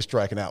understand you're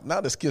striking out.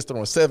 Now this kid's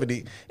throwing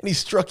 70, and he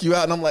struck you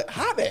out, and I'm like,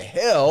 how the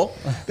hell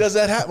does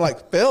that happen?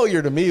 Like,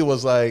 failure to me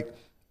was like,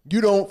 you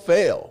don't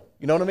fail.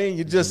 You know what I mean?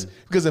 You just,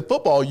 because in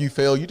football you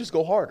fail, you just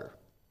go harder.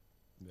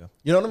 Yeah.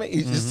 You know what I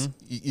mean?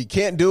 You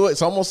can't do it.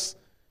 It's almost,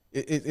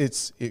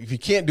 it's if you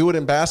can't do it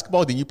in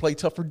basketball, then you play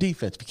tougher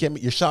defense. If you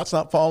can't, your shot's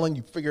not falling,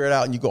 you figure it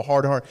out, and you go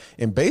hard and hard.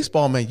 In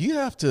baseball, man, you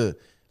have to,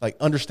 like,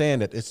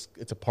 understand that it's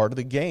a part of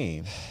the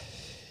game.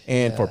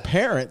 And for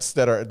parents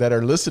that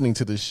are listening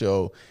to this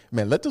show,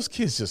 man, let those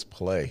kids just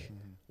play.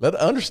 Let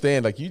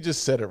understand, like you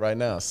just said it right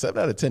now, 7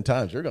 out of 10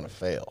 times you're going to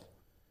fail.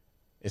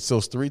 It's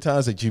those 3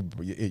 times that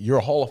you're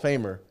a Hall of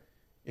Famer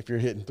if you're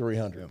hitting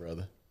 300,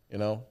 brother.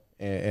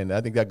 And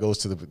I think that goes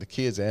to the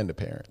kids and the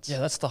parents. Yeah,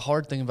 that's the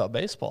hard thing about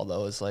baseball,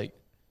 though, is like,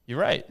 you're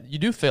right. You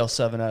do fail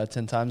 7 out of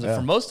 10 times. And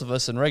for most of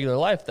us in regular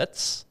life,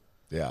 that's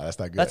not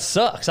good. That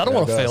sucks. I don't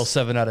want to fail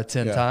 7 out of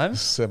 10 times.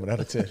 7 out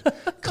of 10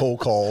 cold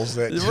calls.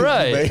 That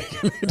right.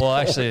 Well,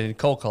 actually, in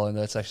cold calling,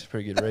 that's actually a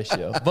pretty good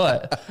ratio.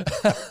 But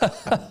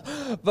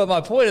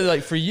my point is,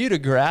 like, for you to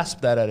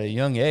grasp that at a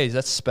young age,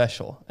 that's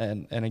special.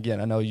 And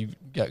again, I know you've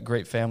got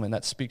great family, and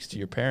that speaks to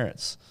your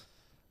parents.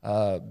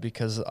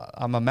 Because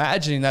I'm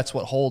imagining that's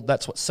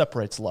what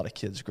separates a lot of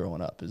kids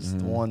growing up is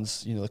the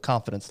ones, the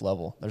confidence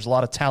level. There's a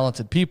lot of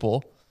talented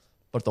people,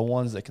 but the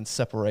ones that can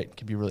separate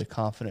can be really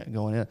confident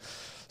going in.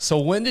 So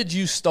when did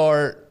you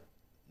start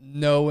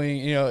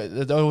knowing,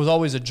 there was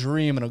always a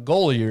dream and a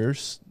goal of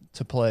yours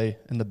to play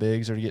in the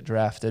bigs or to get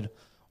drafted.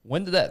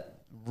 When did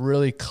that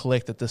really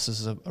click that this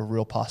is a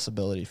real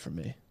possibility for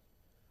me?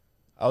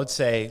 I would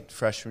say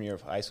freshman year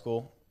of high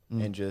school,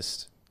 and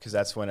just because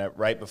that's when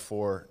right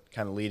before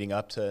kind of leading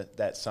up to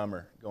that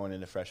summer going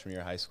into freshman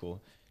year of high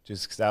school,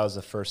 just because that was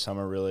the first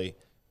summer really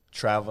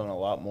traveling a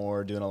lot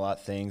more, doing a lot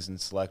of things in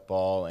select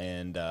ball,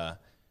 and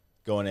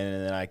going in,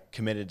 and then I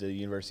committed to the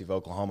University of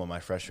Oklahoma my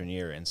freshman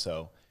year. And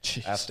so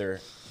after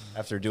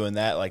doing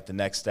that, like, the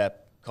next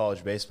step,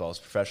 college baseball, is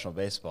professional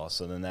baseball.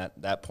 So then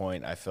that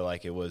point, I feel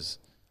like it was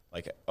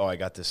like, oh, I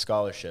got this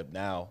scholarship.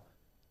 Now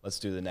let's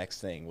do the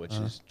next thing, which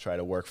is try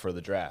to work for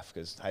the draft,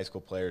 because high school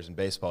players in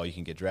baseball, you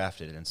can get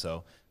drafted. And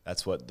so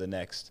that's what the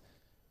next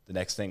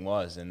thing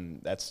was.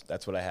 And that's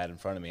what I had in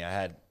front of me.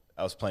 I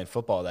was playing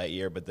football that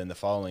year, but then the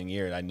following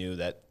year I knew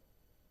that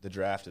the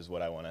draft is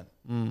what I want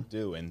to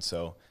do. And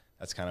so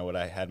that's kind of what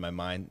I had my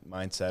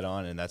mindset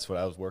on, and that's what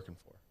I was working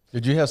for.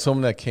 Did you have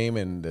someone that came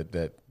in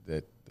that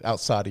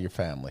outside of your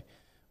family?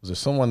 Was there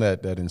someone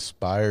that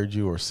inspired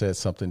you or said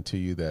something to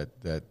you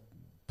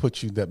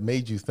that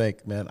made you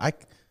think, man,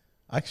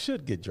 I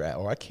should get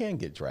drafted, or I can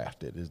get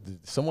drafted? Is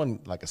someone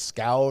like a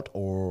scout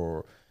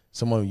or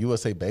someone in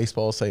USA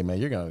Baseball say, man,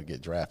 you're going to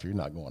get drafted, you're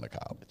not going to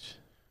college?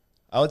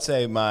 I would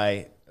say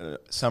my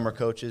summer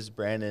coaches,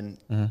 Brandon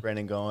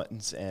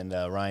Goins and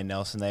Ryan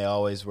Nelson,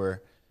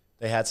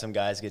 they had some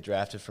guys get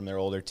drafted from their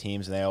older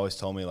teams, and they always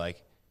told me,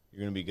 like,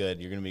 you're going to be good,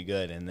 you're going to be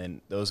good. And then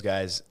those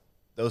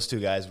 2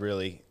 guys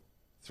really,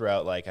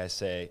 throughout, like I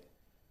say,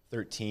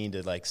 13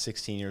 to like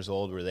 16 years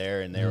old were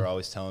there, and they were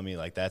always telling me,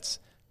 like, that's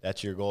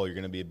your goal. You're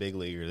going to be a big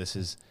leaguer. This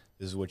is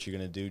what you're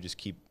going to do. Just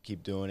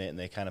keep doing it. And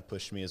they kind of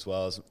pushed me, as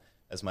well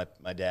as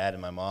my dad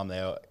and my mom.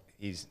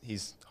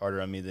 He's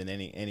harder on me than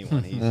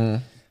anyone.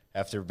 He's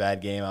after a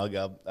bad game,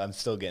 I'm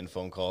still getting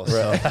phone calls.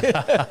 Right.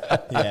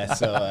 So. Yeah.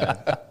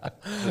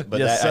 So, but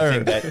yes, I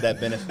think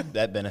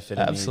that benefited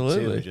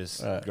Absolutely. me too.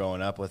 Just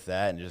growing up with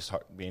that, and just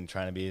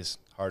trying to be as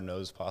hard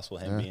nosed as possible.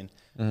 Him being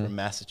from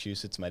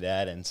Massachusetts, my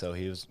dad, and so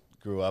he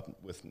grew up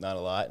with not a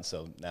lot, and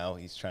so now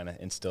he's trying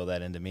to instill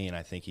that into me, and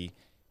I think he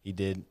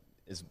did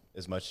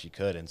as much as he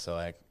could, and so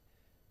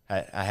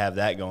I have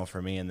that going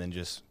for me, and then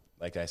just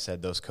like I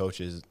said, those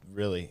coaches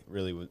really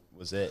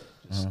was it.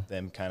 Just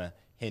them kind of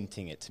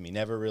hinting it to me.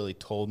 Never really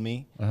told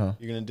me you're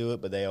going to do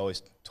it, but they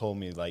always told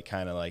me, like,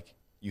 kind of like,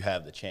 you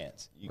have the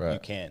chance. You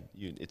can.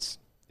 It's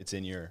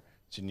in your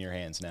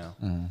hands now.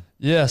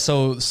 Yeah.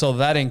 So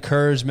that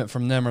encouragement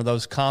from them, or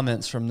those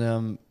comments from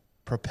them,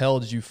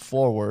 propelled you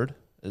forward.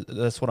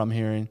 That's what I'm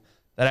hearing.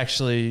 That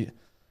actually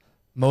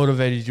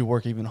motivated you to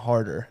work even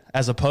harder,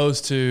 as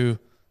opposed to,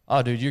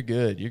 oh, dude, you're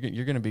good.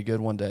 You're going to be good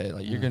one day.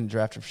 Like, you're going to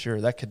draft it for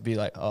sure. That could be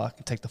like, oh, I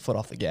can take the foot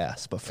off the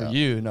gas. But for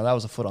you, no, that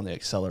was a foot on the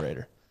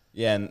accelerator.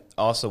 Yeah, and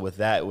also with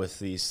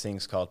these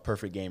things called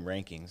perfect game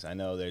rankings, I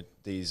know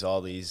that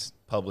all these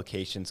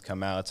publications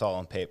come out. It's all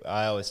on paper.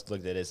 I always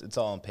looked at it. It's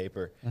all on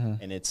paper,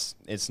 and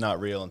it's not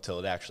real until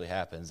it actually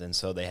happens. And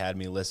so they had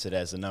me listed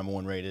as the number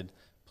 1 rated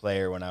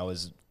player when I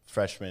was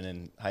freshman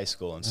in high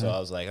school. And so I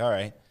was like, all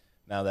right,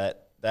 now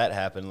that that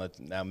happen. Let's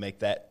now make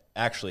that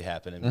actually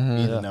happen and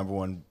be the number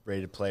one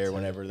rated player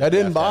whenever that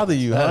didn't bother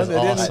you, huh?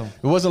 Awesome.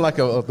 It wasn't like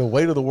the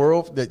weight of the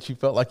world that you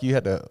felt like you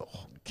had to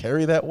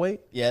carry that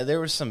weight? Yeah, there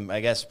was some, I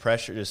guess,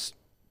 pressure just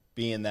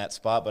being in that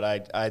spot, but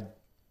I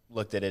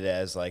looked at it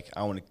as like,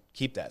 I want to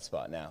keep that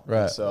spot now.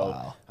 Right. And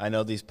so I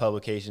know these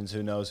publications,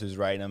 who knows who's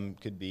writing them,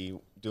 could be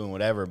doing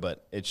whatever,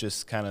 but it's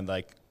just kind of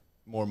like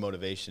more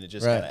motivation. It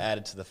just kind of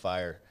added to the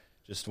fire.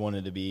 Just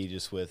wanted to be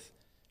just with,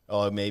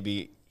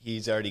 maybe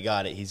he's already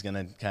got it. He's going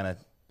to kind of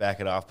back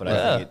it off, but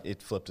I think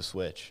it flipped a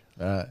switch.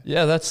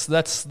 Yeah, that's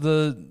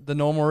the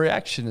normal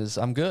reaction is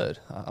I'm good.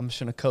 I'm just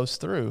going to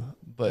coast through.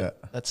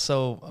 But that's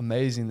so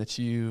amazing that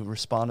you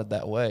responded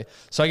that way.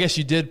 So I guess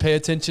you did pay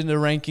attention to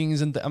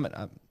rankings. And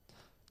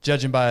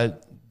judging by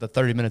the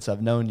 30 minutes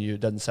I've known you, it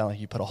doesn't sound like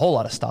you put a whole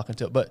lot of stock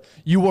into it. But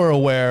you were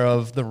aware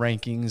of the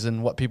rankings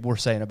and what people were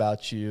saying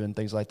about you and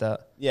things like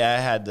that? Yeah, I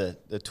had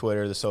the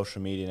Twitter, the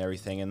social media and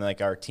everything. And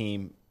like our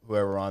team,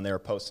 whoever on there,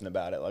 posting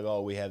about it, like,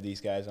 we have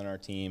these guys on our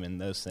team and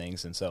those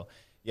things. And so,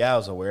 I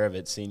was aware of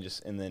it,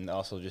 and then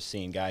also just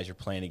seeing guys you're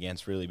playing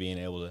against, really being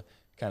able to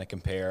kind of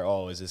compare,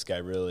 is this guy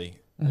really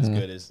as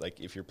good as, like,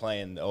 if you're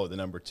playing, the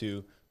number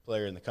 2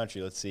 player in the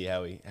country, let's see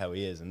how he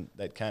is. And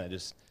that kind of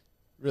just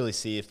really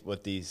see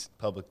what these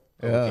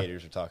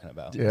publicators are talking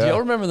about. Do y'all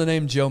remember the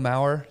name Joe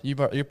Mauer?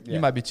 You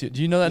might be too.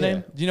 Do you know that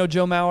name? Do you know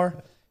Joe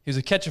Mauer? He was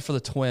a catcher for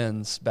the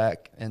Twins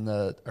back in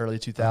the early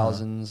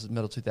 2000s,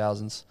 middle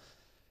 2000s.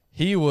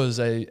 He was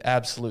a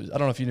absolute, I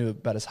don't know if you knew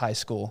about his high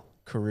school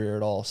career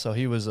at all. So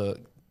he was a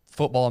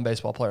football and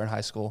baseball player in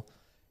high school.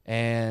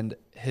 And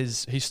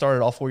he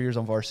started all 4 years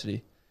on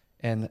varsity.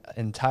 And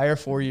entire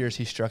 4 years,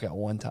 he struck out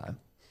one time.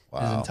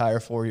 Wow. His entire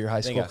 4-year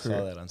high school career. I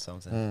saw that on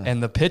something.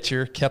 And the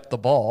pitcher kept the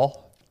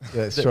ball.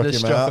 That struck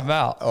him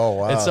out. Oh,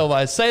 wow. And so when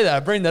I say that, I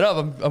bring that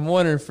up, I'm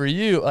wondering for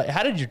you, like,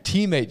 how did your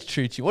teammates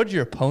treat you? What did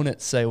your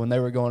opponents say when they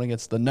were going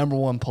against the number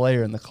 1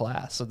 player in the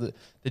class? So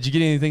did you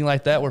get anything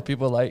like that where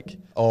people like...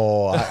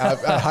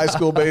 high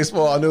school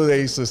baseball, I knew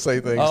they used to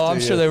say things I'm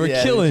sure they were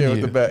killing you.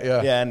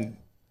 Yeah, and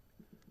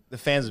the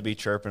fans would be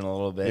chirping a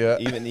little bit,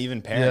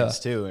 even parents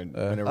too, and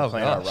when they were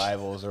playing our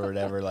rivals or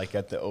whatever, like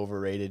at the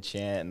overrated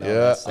chant and all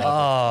that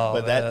stuff.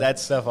 But that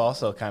stuff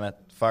also kind of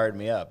fired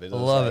me up. It was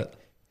love it.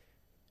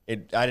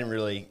 I didn't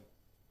really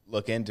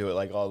look into it,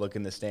 like, look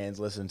in the stands,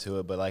 listen to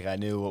it, but like I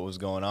knew what was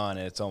going on,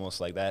 and it's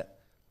almost like that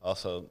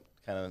also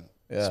kind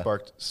of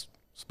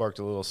sparked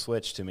a little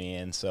switch to me.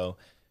 And so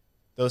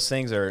those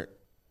things are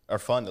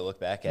fun to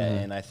look back at,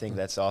 and I think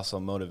that's also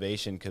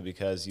motivation,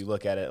 because you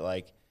look at it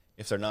like,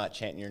 if they're not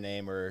chanting your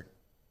name or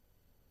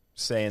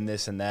saying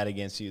this and that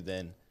against you,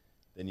 then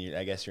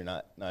I guess you're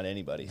not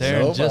anybody.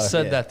 Darren just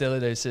said that the other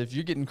day. He said, if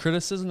you're getting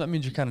criticism, that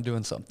means you're kind of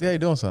doing something. Yeah, you're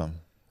doing something.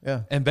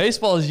 Yeah. And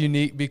baseball is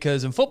unique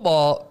because in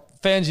football,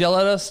 fans yell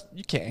at us.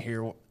 You can't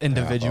hear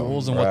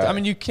individuals and what. I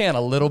mean, you can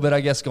a little bit,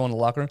 I guess, go in the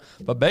locker room.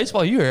 But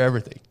baseball, you hear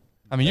everything.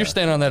 I mean, you're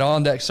standing on that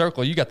on-deck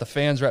circle. You got the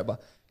fans right by.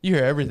 You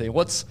hear everything.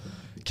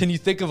 Can you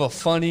think of a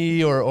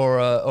funny or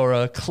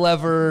a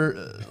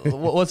clever?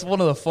 What's one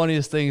of the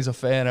funniest things a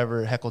fan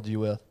ever heckled you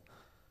with?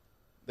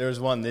 There was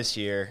one this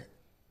year,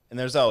 and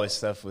there's always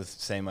stuff with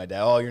saying my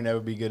dad. You'll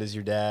never be good as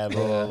your dad.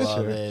 Blah blah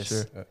blah. This.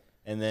 Sure.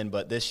 And then,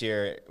 but this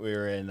year we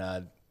were in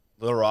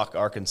Little Rock,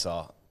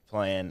 Arkansas,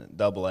 playing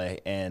AA,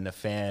 and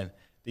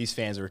these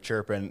fans were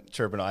chirping.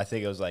 I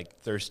think it was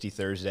like Thirsty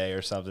Thursday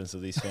or something. So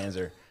these fans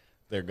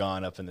they're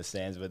gone up in the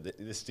stands. But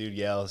this dude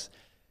yells,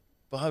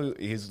 Bobby.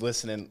 He's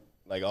listening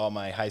like all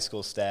my high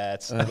school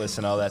stats,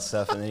 listening to all that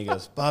stuff, and then he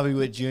goes, Bobby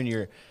Witt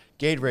Jr.,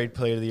 Gatorade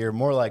Player of the Year,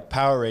 more like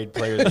Powerade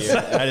Player of the Year.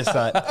 And I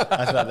thought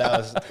that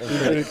was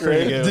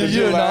pretty good. Did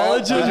you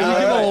acknowledge him? Did you give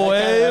him a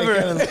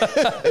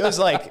wave? It was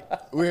like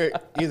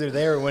either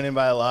they were winning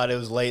by a lot, it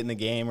was late in the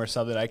game or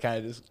something. I kind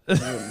of just did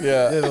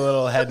a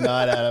little head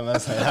nod at him.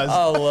 I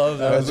love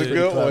that. That was a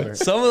good one.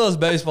 Some of those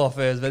baseball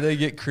fans, man, they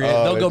get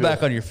creative. They'll go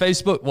back on your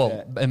Facebook.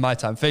 Well, in my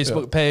time,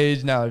 Facebook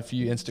page. Now, if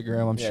you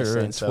Instagram, I'm sure,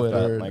 and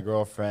Twitter. My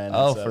girlfriend.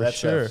 For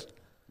sure.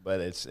 But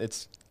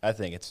I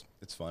think it's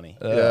funny.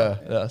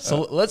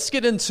 So let's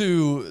get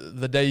into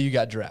the day you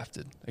got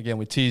drafted. Again,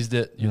 we teased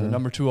it. You're the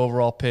number 2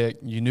 overall pick.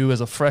 You knew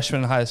as a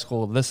freshman in high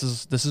school, this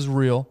is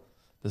real.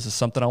 This is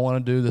something I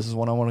want to do. This is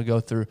what I want to go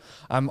through.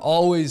 I'm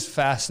always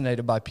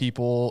fascinated by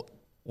people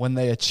when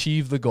they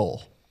achieve the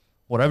goal,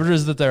 whatever it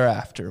is that they're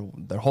after,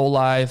 their whole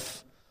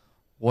life,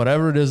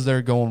 whatever it is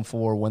they're going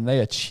for. When they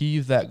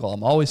achieve that goal,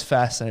 I'm always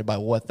fascinated by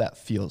what that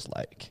feels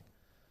like.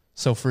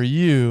 So for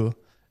you,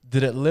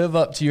 did it live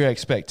up to your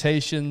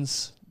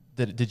expectations?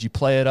 Did you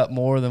play it up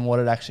more than what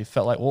it actually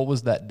felt like? What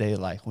was that day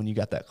like when you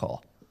got that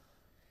call?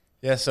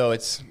 Yeah, so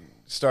it's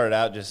started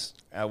out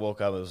I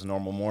woke up, it was a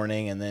normal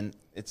morning, and then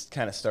it's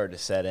kind of started to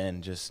set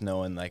in, just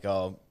knowing like,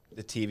 the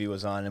TV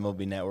was on,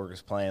 MLB Network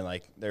was playing,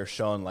 like they're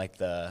showing like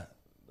the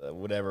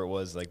whatever it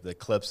was, like the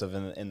clips of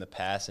in the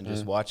past, and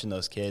just watching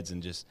those kids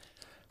and just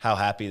how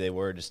happy they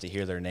were just to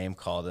hear their name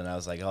called. And I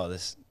was like,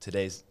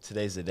 today's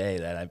the day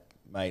that I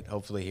might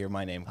hopefully hear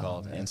my name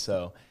called. And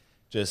so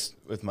just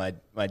with my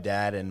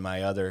dad and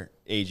my other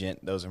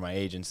agent, those are my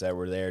agents that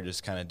were there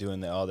just kind of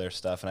doing all their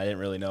stuff. And I didn't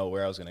really know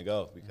where I was going to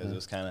go because it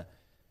was kind of,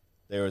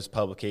 there was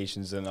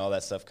publications and all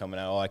that stuff coming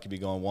out. Oh, I could be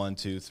going 1,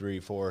 2, 3,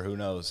 4, who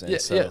knows?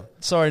 And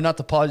Sorry, not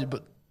to pause you,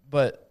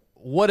 but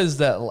what is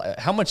that like?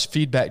 How much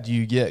feedback do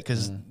you get?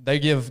 Because they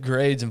give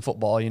grades in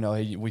football.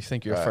 Hey, we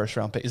think you're a first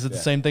round pick. Is it the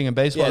same thing in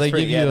baseball? They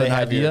give you an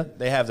idea.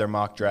 They have their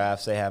mock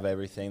drafts. They have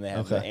everything. They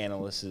have the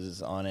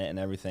analysts on it and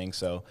everything.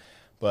 So,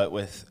 but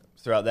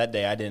throughout that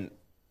day,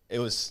 it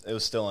was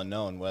still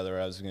unknown whether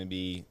I was going to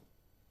be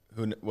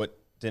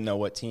didn't know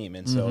what team.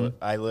 And so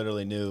I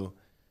literally knew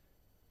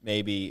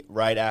maybe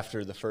right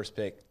after the first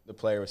pick, the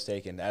player was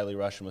taken. Adley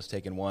Rushman was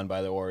taken 1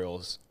 by the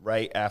Orioles.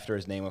 Right after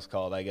his name was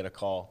called, I get a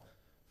call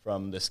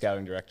from the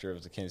scouting director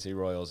of the Kansas City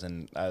Royals,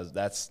 and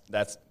that's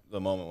the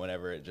moment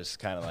whenever it just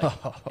kind of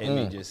like hit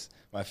me. Just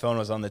my phone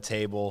was on the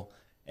table,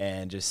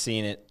 and just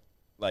seeing it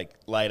like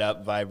light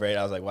up, vibrate.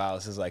 I was like, wow,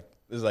 this is like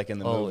in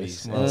the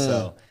movies. And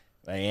so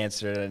I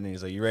answered it, and he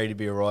was like, "You ready to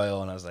be a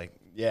Royal?" And I was like,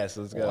 "Yes,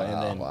 let's go."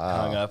 And then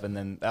hung up, and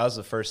then that was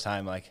the first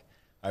time like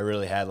I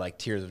really had like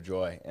tears of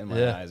joy in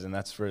my eyes, and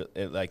that's for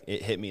it. Like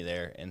it hit me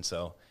there, and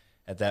so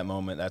at that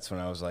moment, that's when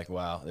I was like,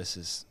 "Wow, this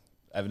is."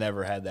 I've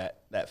never had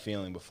that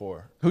feeling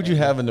before. Who'd you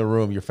have in the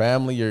room? Your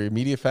family, your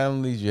immediate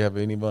family? Did you have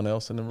anyone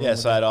else in the room? Yeah,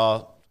 so I had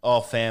all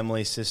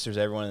family, sisters,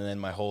 everyone, and then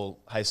my whole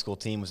high school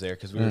team was there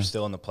because we were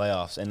still in the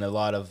playoffs. And a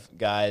lot of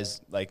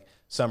guys, like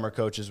summer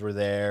coaches were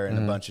there and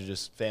a bunch of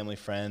just family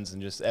friends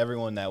and just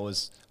everyone that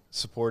was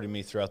supporting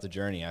me throughout the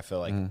journey. I feel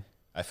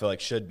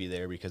like should be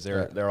there because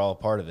they're all a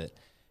part of it.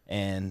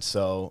 And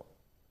so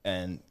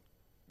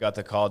got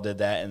the call, did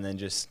that, and then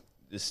just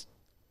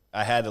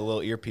I had a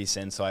little earpiece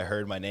in, so I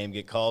heard my name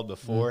get called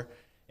before,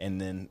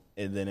 and then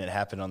it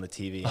happened on the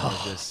TV. And it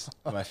was just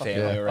my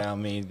family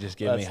around me, just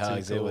giving me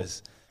hugs. Cool.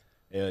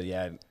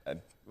 I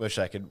wish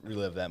I could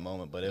relive that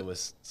moment, but it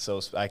was so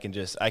I can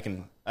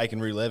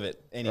relive it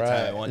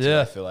anytime I want to.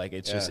 I feel like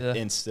it's just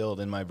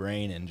instilled in my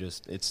brain, and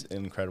just it's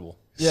incredible.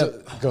 Yeah,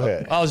 so, go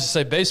ahead. I was just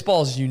say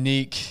baseball is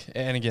unique,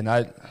 and again,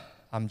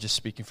 I'm just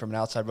speaking from an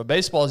outside, but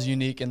baseball is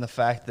unique in the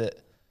fact that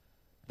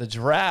the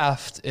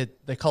draft,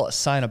 they call it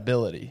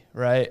signability,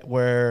 right?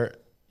 Where,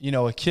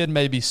 a kid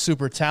may be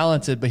super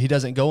talented, but he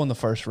doesn't go in the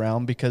first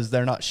round because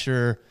they're not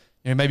sure,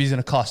 maybe he's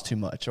going to cost too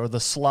much. Or the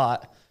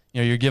slot,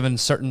 you're given a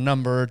certain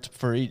number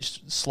for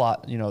each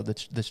slot,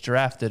 that's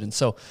drafted. And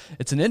so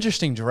it's an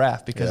interesting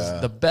draft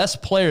because the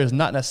best player is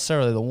not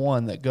necessarily the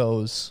one that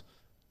goes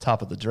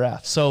top of the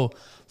draft. So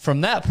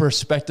from that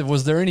perspective,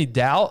 was there any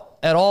doubt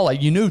at all?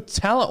 Like, you knew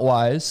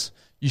talent-wise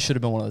you should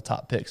have been one of the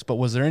top picks, but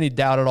was there any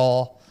doubt at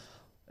all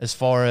as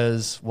far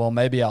as, well,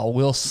 maybe I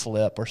will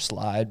slip or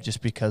slide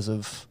just because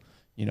of,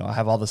 I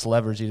have all this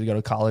leverage either go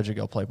to college or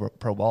go play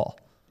pro ball?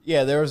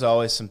 Yeah, there was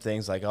always some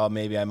things like, oh,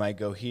 maybe I might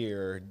go here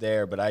or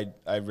there, but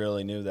I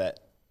really knew that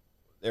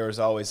there was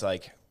always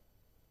like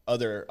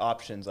other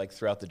options like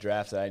throughout the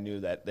draft that I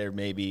knew that there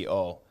may be,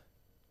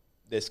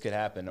 this could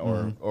happen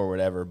or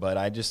whatever. But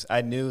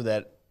I knew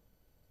that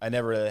I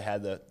never really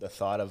had the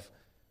thought of,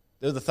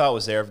 the thought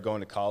was there of going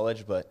to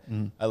college, but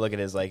I look at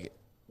it as like,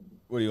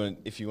 what do you want?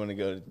 If you want to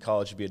go to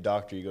college to be a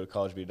doctor, you go to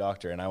college to be a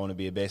doctor, and I want to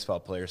be a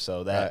baseball player.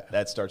 So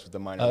that starts with the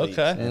minor leagues.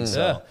 And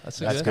so that's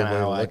kind of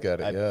how I look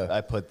at it.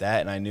 I put that,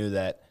 and I knew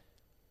that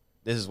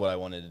this is what I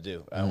wanted to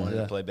do. I wanted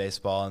to play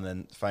baseball, and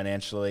then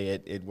financially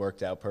it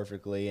worked out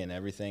perfectly and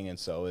everything. And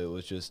so it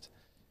was just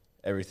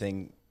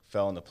everything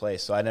fell into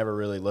place. So I never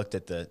really looked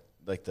at the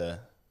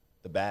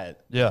bad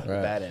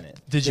in it.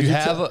 Did you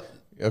have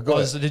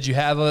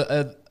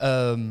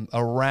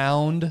a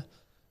round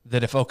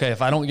that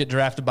if I don't get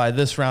drafted by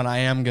this round, I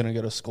am going to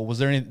go to school? Was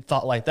there any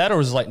thought like that, or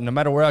was it like no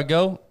matter where I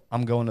go,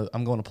 I'm going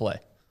to play?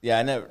 Yeah,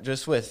 I never.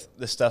 Just with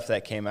the stuff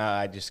that came out,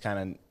 I just kind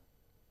of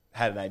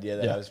had an idea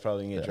that I was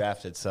probably going to get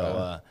drafted.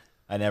 So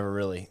I never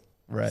really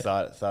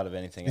thought of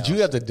anything else. Did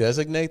you have to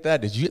designate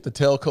that? Did you have to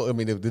tell coach? I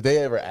mean, did they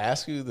ever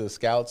ask you? The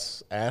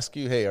scouts ask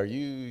you, "Hey, are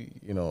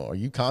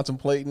you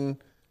contemplating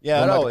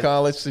going to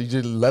college?" So you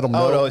just let them know.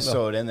 I would always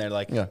throw it in there.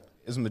 Like it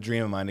was a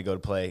dream of mine to go to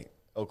play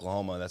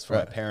Oklahoma. That's where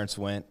my parents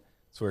went.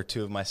 That's where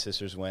 2 of my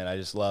sisters went. I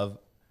just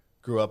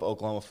grew up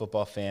Oklahoma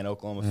football fan,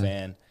 Oklahoma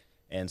fan,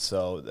 and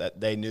so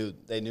that they knew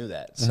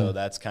that. So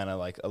that's kind of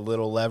like a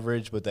little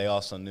leverage, but they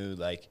also knew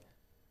like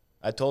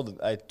I told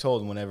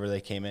them whenever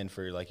they came in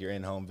for like your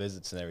in-home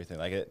visits and everything,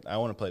 like I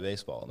want to play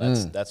baseball.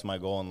 That's my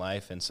goal in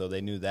life, and so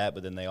they knew that.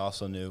 But then they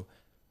also knew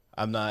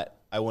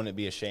I wouldn't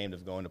be ashamed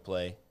of going to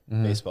play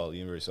baseball at the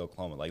University of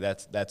Oklahoma. Like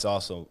that's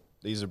also,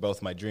 these are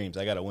both my dreams.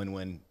 I got a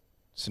win-win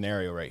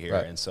scenario right here,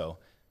 and so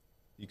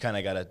you kind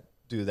of got to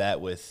do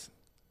that with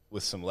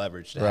some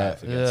leverage to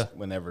have against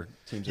whenever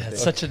teams are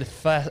it's such an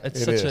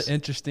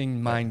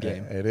interesting mind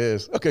game. It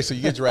is. Okay, so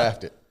you get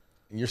drafted,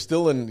 and you're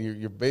still in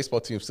your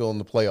baseball team's still in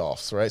the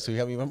playoffs, right? So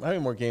how many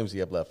more games do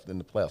you have left in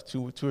the playoffs?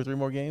 Two or three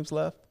more games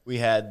left? We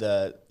had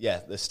the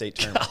state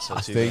tournament. So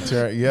state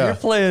tournament. Yeah, you're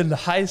playing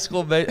high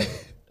school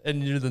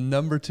and you're the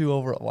number 2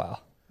 overall.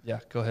 Wow. Yeah,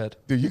 go ahead,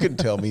 dude. You couldn't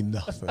tell me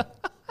nothing.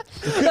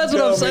 That's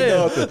what I'm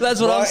saying.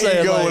 That's what I'm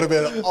saying. My ego Like, would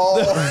have been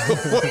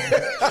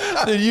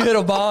all. dude, you hit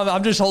a bomb.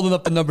 I'm just holding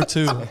up the number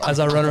 2 as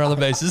I run around the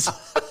bases.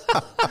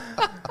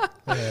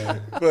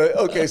 But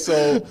okay,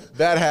 so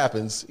that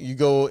happens. You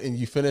go and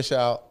you finish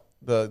out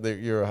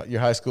your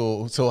high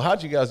school. So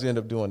how'd you guys end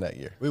up doing that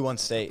year? We won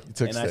state,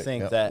 took and state, I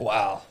think yep. that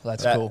Wow,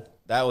 that's that, cool.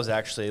 That was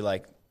actually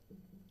like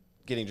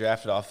getting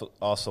drafted off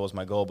also was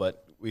my goal,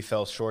 but we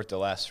fell short the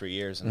last 3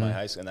 years in my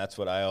high school, and that's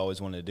what I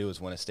always wanted to do, is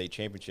win a state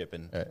championship,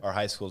 and our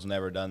high school's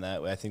never done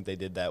that. I think they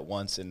did that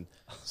once in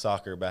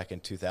soccer back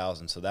in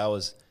 2000, so that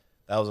was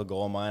a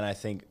goal of mine. I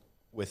think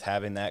with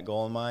having that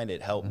goal in mind,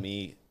 it helped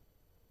me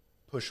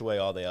push away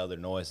all the other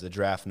noise, the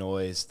draft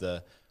noise,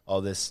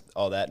 all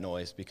that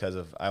noise, because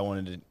I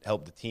wanted to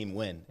help the team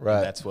win. Right.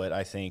 And that's what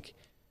I think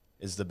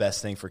is the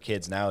best thing for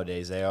kids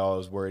nowadays. They are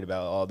always worried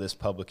about all this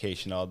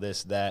publication, all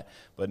this, that,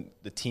 but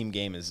the team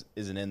game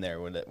isn't in there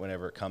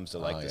whenever it comes to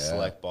the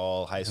select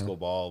ball, high school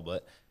ball.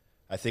 But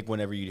I think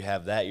whenever you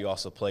have that, you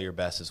also play your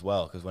best as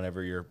well, because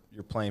whenever you're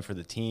playing for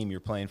the team, you're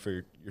playing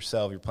for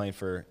yourself, you're playing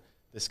for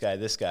this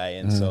guy,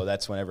 and so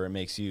that's whenever it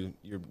makes you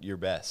your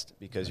best,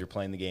 because you're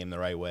playing the game the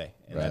right way,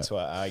 and that's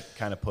why I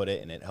kind of put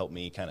it, and it helped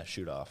me kind of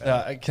shoot off.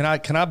 Can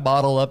I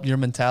bottle up your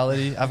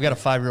mentality? I've got a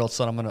 5-year-old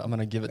son. I'm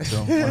gonna give it to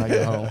him when I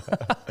get home.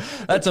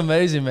 That's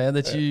amazing, man.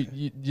 That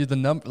you're the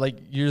number, like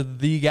you're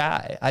the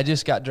guy. I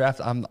just got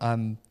drafted.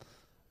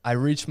 I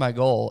reached my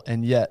goal,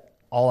 and yet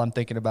all I'm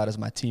thinking about is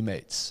my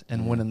teammates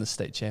and winning the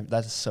state champ.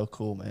 That is so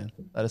cool, man.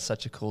 That is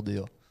such a cool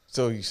deal.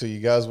 So you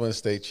guys win a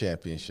state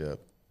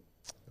championship.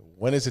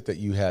 When is it that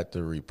you had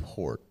to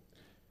report?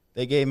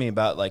 They gave me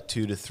about like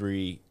 2 to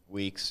 3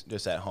 weeks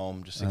just at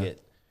home, just to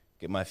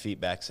get my feet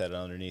back set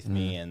underneath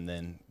me, and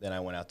then I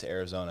went out to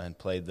Arizona and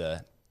played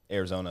the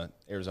Arizona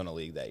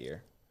League that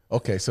year.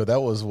 Okay, so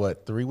that was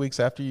what, 3 weeks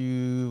after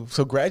you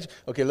graduate.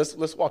 Okay,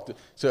 let's walk through.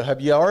 So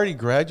have you already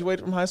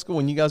graduated from high school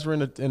when you guys were in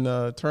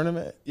the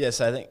tournament? Yes,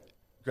 I think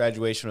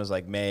graduation was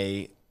like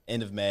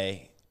end of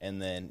May. And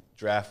then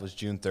draft was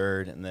June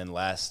 3rd, and then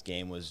last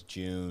game was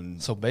June.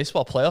 So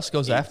baseball playoffs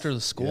goes 8th. after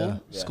the school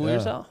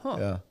year's out? Huh.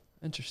 Yeah.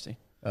 Interesting.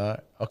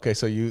 Okay,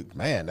 so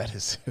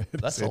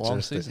that's a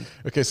long season.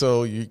 Okay,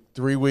 so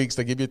 3 weeks,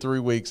 they give you 3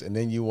 weeks, and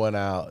then you went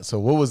out. So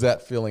what was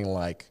that feeling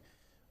like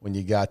when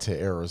you got to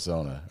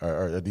Arizona?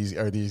 Are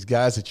these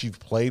guys that you've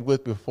played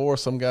with before,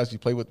 some guys you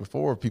played with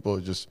before, or people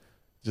are just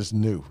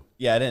new?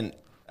 Yeah, I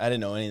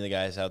didn't know any of the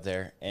guys out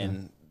there.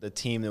 And the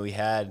team that we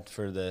had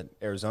for the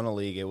Arizona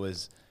League, it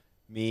was –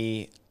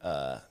 me,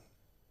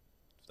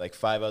 like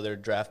 5 other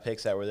draft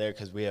picks that were there,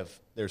 because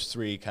there's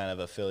 3 kind of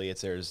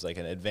affiliates. There's like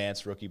an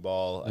advanced rookie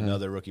ball,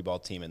 another rookie ball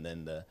team, and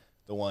then the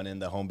one in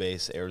the home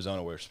base,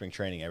 Arizona, where spring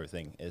training,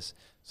 everything is.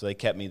 So they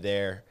kept me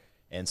there,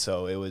 and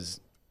so it was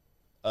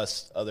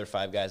us other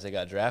 5 guys that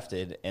got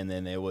drafted, and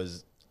then it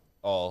was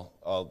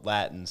all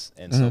Latins,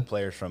 and so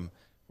players from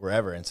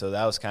wherever. And so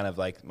that was kind of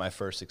like my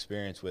first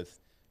experience with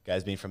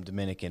guys being from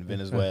Dominican,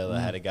 Venezuela. I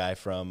had a guy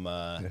from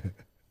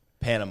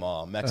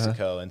Panama,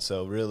 Mexico, and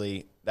so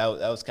really that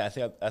was kind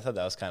of, I thought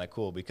that was kind of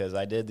cool, because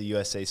I did the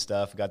USA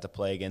stuff, got to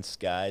play against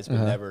guys, but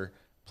never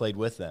played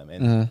with them,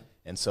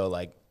 and so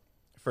like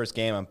first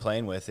game I'm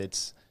playing with,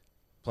 it's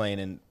playing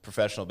in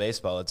professional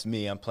baseball. It's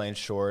me, I'm playing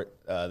short.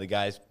 The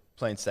guy's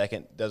playing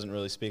second doesn't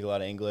really speak a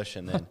lot of English,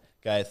 and then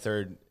guy at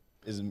third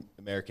is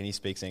American, he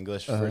speaks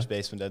English. First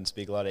baseman doesn't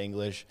speak a lot of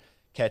English.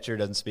 Catcher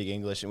doesn't speak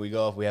English, and we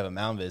go off. We have a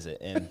mound visit,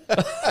 and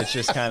it's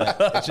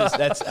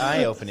that's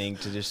eye opening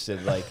to just to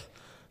like.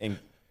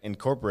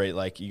 Incorporate,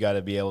 like you got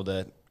to be able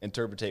to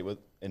interpret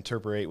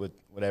with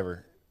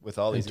whatever with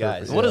all these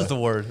guys. What is the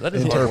word? That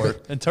is the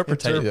word.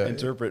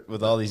 Interpret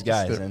with all these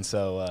guys, and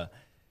so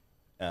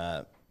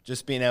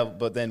just being able.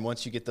 But then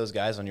once you get those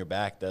guys on your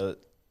back,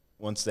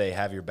 once they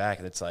have your back,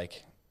 it's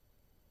like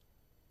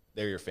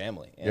they're your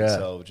family, and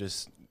so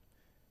just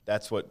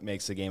that's what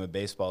makes the game of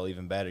baseball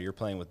even better. You're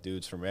playing with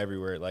dudes from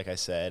everywhere, like I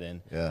said,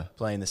 and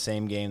playing the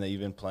same game that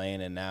you've been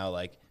playing, and now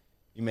like.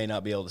 You may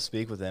not be able to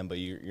speak with them, but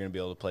you're going to be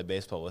able to play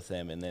baseball with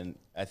them. And then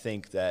I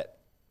think that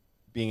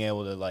being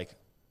able to, like,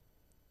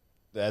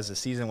 as the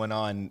season went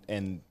on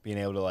and being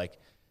able to, like,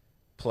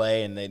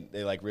 play and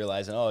they like,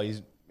 realizing, oh,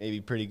 he's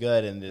maybe pretty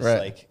good, and just,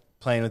 like,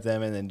 playing with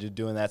them and then just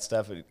doing that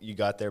stuff, you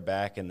got their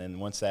back. And then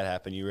once that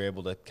happened, you were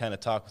able to kind of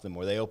talk with them,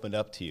 or they opened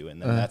up to you.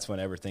 And then that's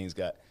whenever things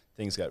got,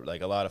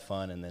 like, a lot of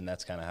fun. And then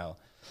that's kind of how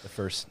the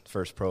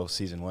first pro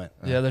season went.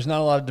 Yeah, there's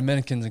not a lot of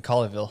Dominicans in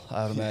Colleyville,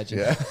 I would imagine.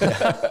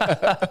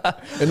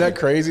 Isn't that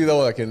crazy though?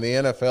 Like in the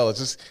NFL, it's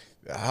just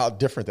how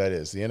different that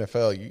is. The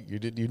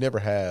NFL, you never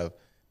have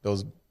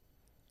those.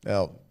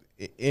 Now,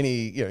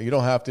 you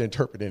don't have to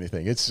interpret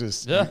anything. It's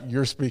just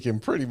you're speaking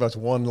pretty much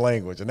one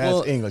language, and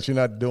that's English. You're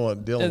not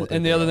dealing with.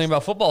 And the other thing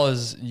about football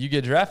is you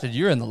get drafted,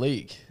 you're in the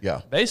league.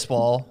 Yeah.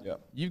 Baseball,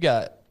 you've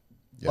got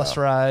bus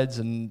rides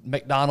and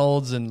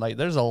McDonald's, and like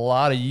there's a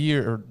lot of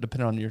year,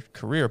 depending on your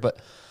career. But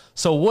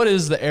so what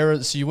is the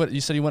era? So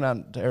you said you went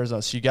out to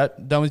Arizona. So you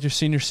got done with your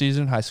senior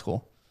season in high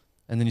school,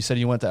 and then you said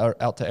you went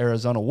out to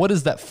Arizona. What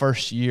is that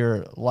first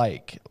year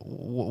like?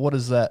 What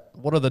is that?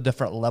 What are the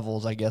different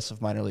levels, I guess,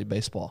 of minor league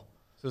baseball?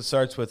 So it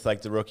starts with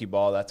like the rookie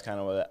ball. That's kind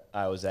of what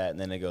I was at, and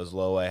then it goes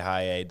low A,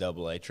 high A,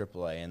 double A,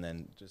 triple A, and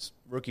then just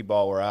rookie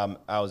ball where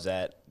I was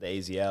at the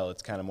AZL.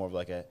 It's kind of more of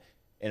like a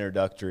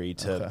introductory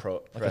to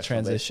like a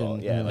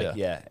transition. Baseball.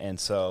 Yeah, and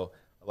so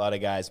a lot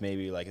of guys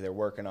maybe like they're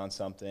working on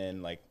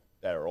something like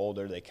that are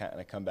older. They kind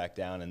of come back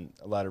down, and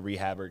a lot of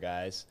rehabber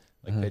guys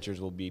like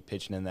pitchers will be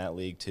pitching in that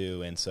league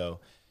too. And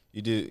so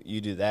you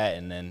do that,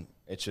 and then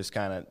it's just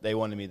kind of they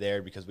wanted me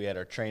there because we had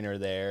our trainer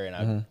there,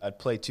 and I'd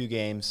play 2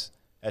 games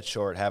at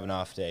short, have an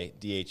off day,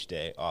 DH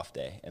day, off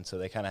day. And so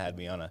they kind of had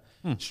me on a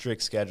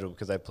strict schedule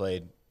because I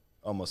played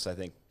almost, I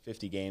think,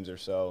 50 games or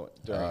so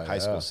during high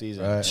school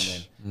season.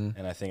 Right.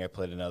 And I think I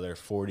played another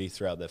 40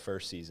 throughout the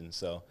first season.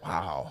 So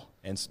wow.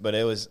 But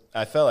it was,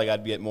 I felt like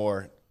I'd be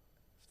more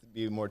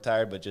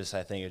tired, but just,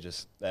 I think it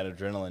just, that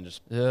adrenaline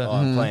just,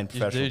 I'm playing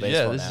professional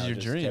baseball this now. is your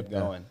just dream. Kept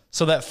going.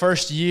 So that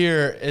first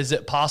year, is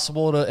it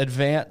possible to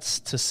advance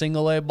to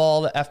single A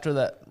ball after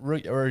that,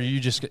 or are you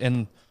just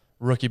in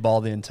rookie ball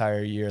the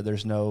entire year?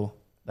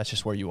 That's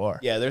just where you are.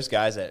 Yeah, there's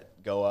guys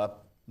that go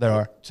up.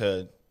 There's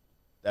guys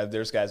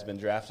that have been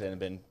drafted and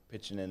been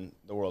pitching in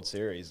the World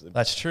Series.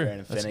 That's true.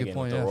 Brandon That's Finnegan a good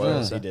point. with the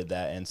Royals, he did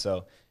that. And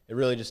so it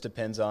really just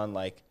depends on,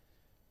 like,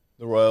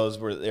 the Royals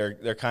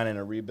they're kind of in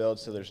a rebuild,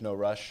 so there's no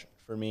rush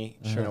for me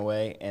in a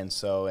way. And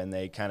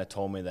they kind of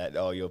told me that,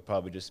 you'll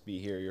probably just be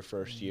here your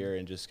first year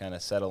and just kind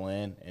of settle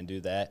in and do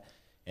that.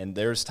 And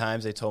there's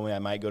times they told me I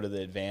might go to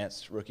the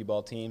advanced rookie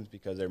ball teams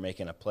because they're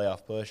making a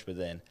playoff push, but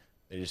then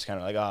they're just kind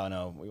of like, oh,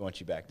 no, we want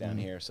you back down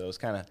here. So it was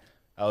kind of,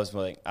 I was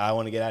like, I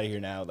want to get out of here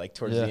now, like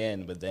towards the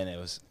end. But then it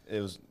was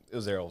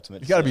their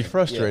ultimate. You got to be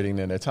frustrating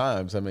then at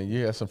times. I mean,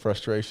 you have some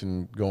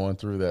frustration going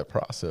through that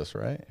process,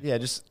 right? Yeah,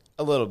 just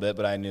a little bit.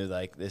 But I knew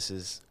like this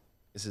is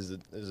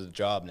a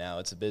job now.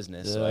 It's a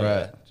business. Yeah. So I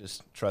gotta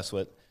just trust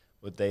what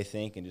they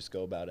think and just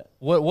go about it.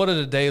 What did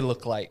a day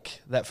look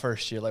like that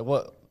first year? Like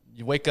what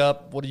you wake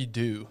up, what do you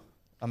do?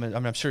 I mean,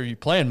 I'm sure you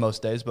plan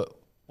most days, but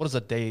what does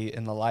a day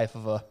in the life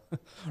of a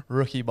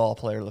rookie ball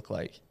player look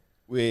like?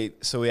 We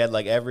had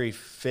like every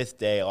 5th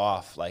day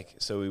off, like,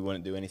 so we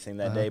wouldn't do anything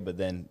that day. But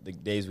then the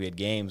days we had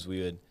games,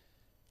 we would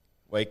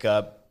wake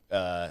up,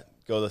 go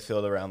to the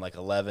field around like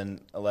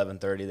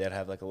 11:30. They'd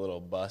have like a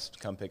little bus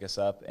come pick us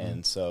up.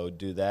 And so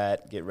do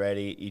that, get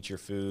ready, eat your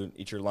food,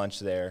 eat your lunch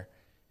there.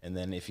 And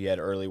then if you had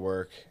early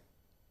work,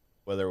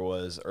 whether it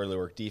was early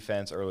work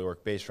defense, early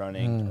work base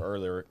running,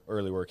 or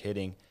early work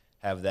hitting,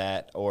 have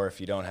that. Or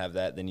if you don't have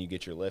that, then you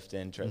get your lift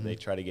in. They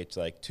try to get to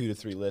like 2 to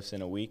 3 lifts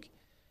in a week.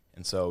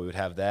 And so we would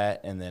have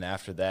that. And then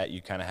after that,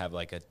 you kind of have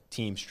like a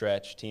team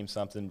stretch, team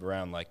something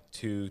around like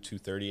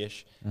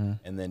 2:30-ish.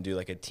 And then do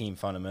like a team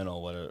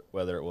fundamental,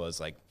 whether it was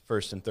like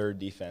first and third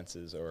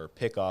defenses or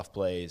pickoff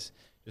plays,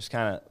 just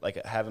kind of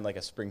like having like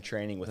a spring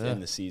training within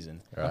the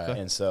season. Right.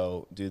 And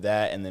so do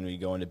that. And then we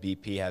go into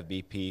BP, have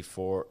BP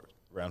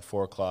around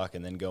 4 o'clock,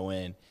 and then go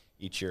in,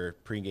 eat your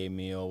pregame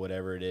meal,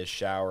 whatever it is,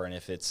 shower. And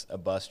if it's a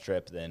bus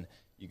trip, then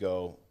you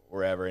go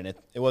wherever. And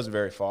it wasn't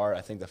very far.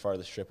 I think the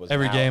farthest trip was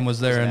every game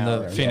was there in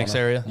the Phoenix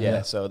area.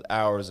 Yeah, so the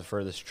hour was the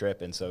furthest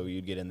trip. And so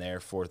you'd get in there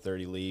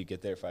 4:30, leave,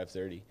 get there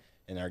 5:30.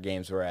 And our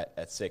games were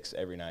at 6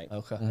 every night.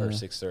 Okay. Or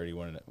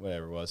 6:30,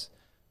 whatever it was.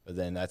 But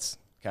then that's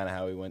kind of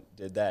how we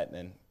did that. And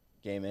then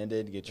game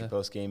ended, get your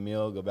post-game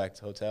meal, go back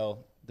to the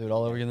hotel. Do it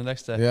all over again the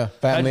next day. Yeah.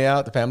 Family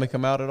out? The family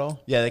come out at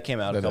all? Yeah, they came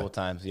out a couple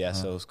times. Yeah,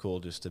 so it was cool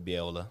just to be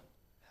able to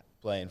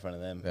play in front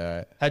of them. All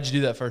right. How'd you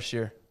do that first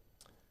year?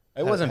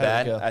 It wasn't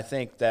how'd it bad. go? I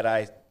think that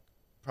I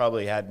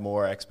probably had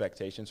more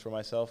expectations for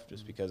myself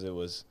just because it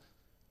was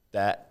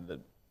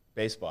the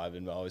baseball. I've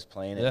been always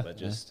playing it, but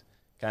just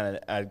kind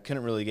of I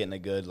couldn't really get in a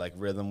good like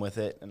rhythm with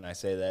it. And I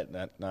say that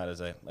not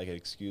as an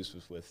excuse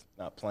with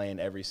not playing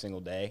every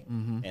single day.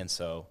 And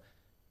so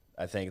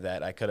I think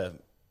that I could have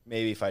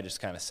maybe if I just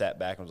kind of sat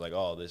back and was like,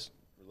 oh, this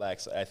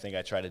relax. I think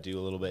I tried to do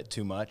a little bit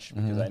too much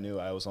because I knew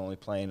I was only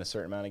playing a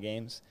certain amount of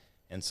games.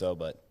 And so,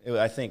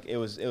 I think it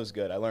was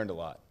good. I learned a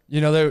lot. You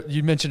know,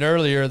 you mentioned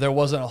earlier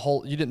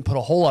you didn't put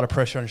a whole lot of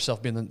pressure on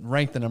yourself being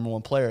ranked the number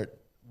 1 player.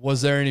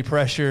 Was there any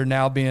pressure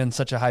now being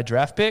such a high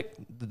draft pick?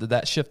 Did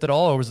that shift at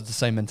all, or was it the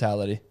same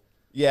mentality?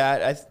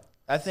 Yeah,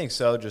 I think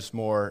so. Just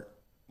more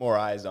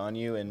eyes on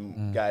you,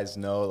 and guys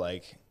know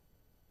like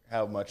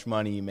how much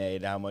money you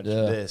made, how much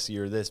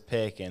you're this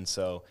pick, and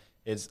so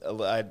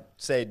I'd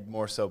say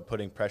more so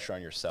putting pressure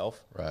on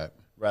yourself, Right.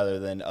 rather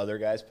than other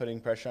guys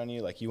putting pressure on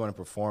you. Like you want to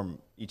perform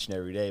each and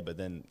every day, but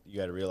then you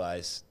got to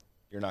realize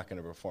you're not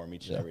going to perform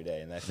each and every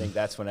day. And I think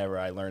that's whenever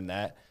I learned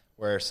that.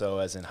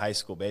 As in high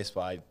school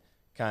baseball, I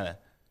kind of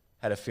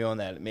had a feeling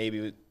that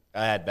maybe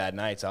I had bad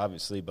nights,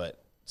 obviously,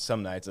 but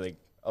some nights like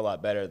a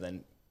lot better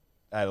than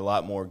I had a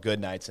lot more good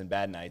nights and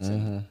bad nights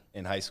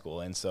in high school.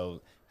 And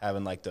so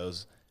having like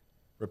those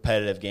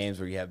repetitive games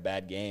where you have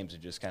bad games are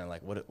just kind of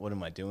like, what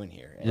am I doing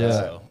here? And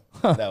so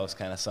that was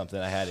kind of something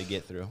I had to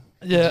get through.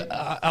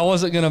 Yeah, I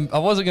wasn't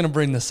gonna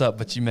bring this up,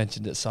 but you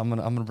mentioned it, so I'm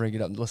gonna bring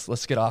it up.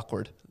 Let's get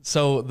awkward.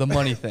 So the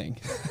money thing,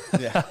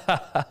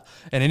 and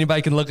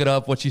anybody can look it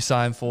up what you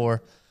signed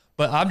for.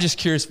 But I'm just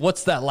curious,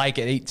 what's that like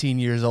at 18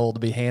 years old to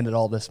be handed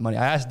all this money?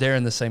 I asked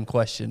Darren the same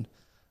question.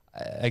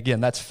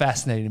 again, that's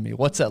fascinating to me.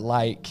 What's it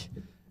like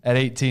at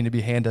 18 to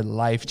be handed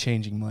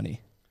life-changing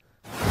money?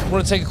 I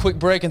want to take a quick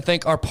break and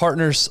thank our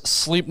partners,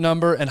 Sleep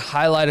Number, and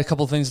highlight a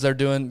couple things they're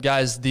doing.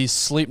 Guys, these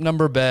Sleep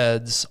Number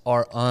beds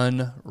are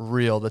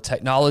unreal. The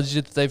technology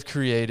that they've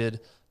created,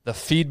 the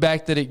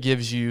feedback that it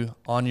gives you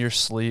on your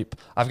sleep.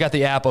 I've got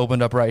the app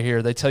opened up right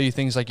here. They tell you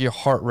things like your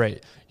heart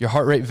rate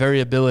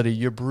variability,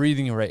 your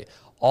breathing rate,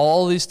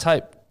 all these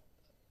type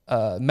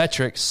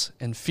metrics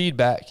and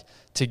feedback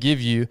to give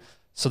you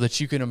so that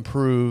you can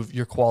improve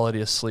your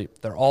quality of sleep.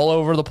 They're all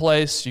over the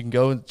place. You can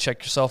go and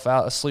check yourself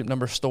out, a Sleep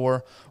Number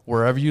store,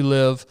 wherever you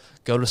live.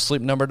 Go to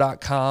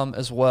sleepnumber.com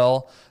as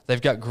well.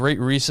 They've got great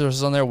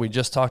resources on there. We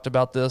just talked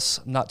about this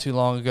not too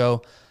long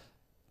ago.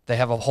 They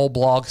have a whole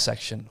blog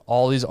section,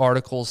 all these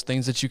articles,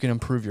 things that you can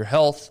improve your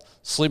health.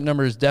 Sleep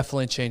Number is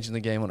definitely changing the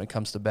game when it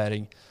comes to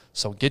betting.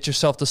 So get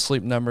yourself to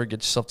Sleep Number, get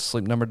yourself to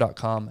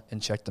sleepnumber.com,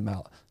 and check them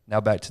out.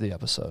 Now back to the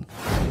episode.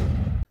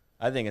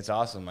 I think it's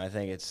awesome. I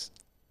think it's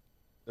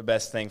the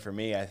best thing for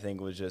me, I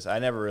think, was just I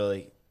never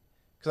really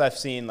 – because I've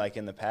seen, like,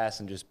 in the past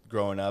and just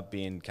growing up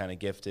being kind of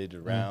gifted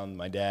around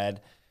my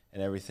dad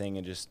and everything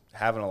and just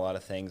having a lot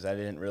of things, I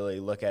didn't really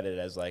look at it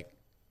as, like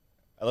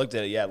 – I looked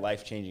at it,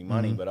 life-changing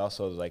money, but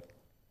also it was like,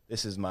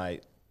 this is my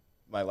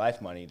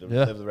life money to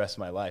live the rest of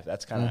my life.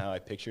 That's kind of how I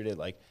pictured it,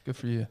 like good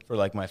for you, for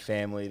like my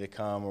family to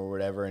come or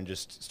whatever, and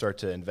just start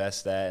to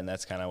invest that. And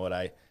that's kind of what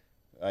I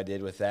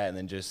did with that. And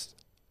then just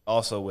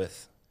also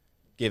with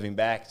giving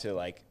back to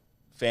like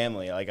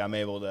family, like I'm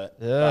able to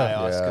buy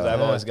us because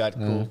I've always got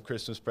cool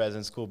Christmas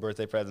presents, cool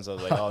birthday presents. I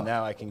was like, oh,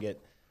 now I can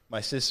get my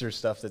sister's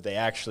stuff that they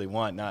actually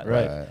want, not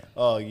like,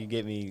 oh, you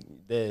get me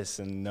this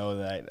and know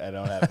that I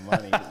don't have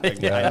money. Like,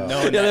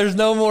 there's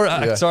no more.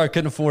 Sorry, I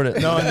couldn't afford it.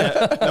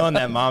 Knowing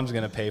that mom's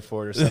gonna pay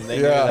for it or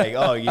something. Like,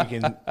 oh, you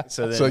can.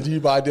 So do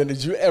you buy dinner?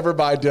 Did you ever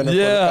buy dinner?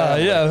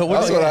 Yeah,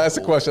 That's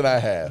the question I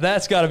have.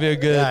 That's got to be a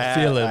good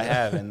feeling. I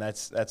have, and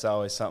that's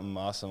always something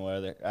awesome.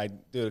 Whether I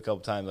do it a couple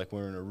times, like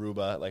when we're in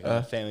Aruba, like on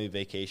a family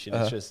vacation.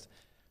 It's just.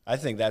 I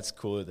think that's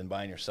cooler than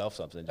buying yourself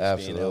something.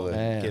 Just being able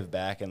to give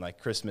back, and like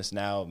Christmas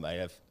now, I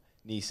have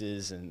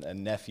nieces and a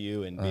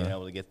nephew, and being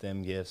able to get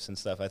them gifts and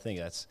stuff. I think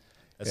that's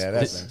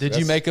cool. Did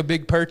you make a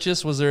big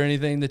purchase? Was there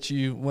anything that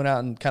you went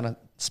out and kind of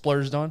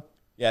splurged on?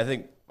 Yeah, I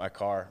think my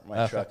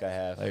truck I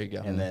have. There you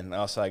go. And then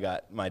also I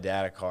got my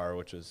dad a car,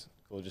 which was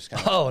cool. Just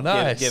kind of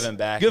nice. Giving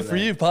back. Good for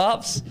you,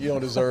 Pops. You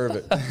don't deserve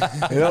it.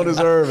 You don't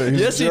deserve it.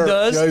 Yes, he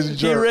does. Yeah, he's a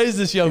jerk. He raised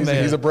this young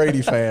man. He's a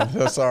Brady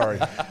fan. Sorry.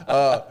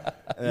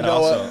 And then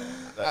also,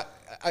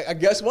 I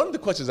guess one of the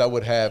questions I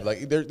would have,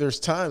 like, there's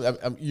times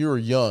you're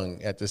young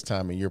at this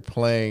time and you're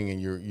playing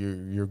and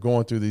you're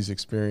going through these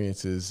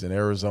experiences in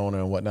Arizona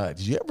and whatnot.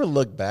 Did you ever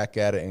look back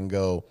at it and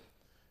go,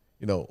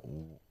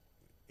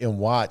 and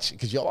watch,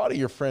 because a lot of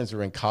your friends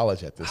are in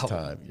college at this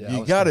time.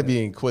 You got to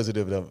be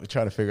inquisitive of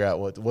trying to figure out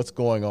what's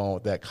going on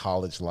with that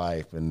college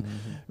life. And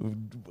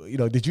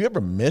did you ever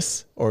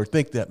miss or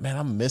think that, man,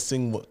 I'm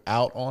missing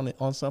out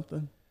on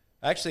something?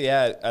 Actually,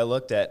 yeah, I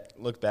look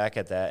back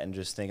at that and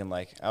just thinking,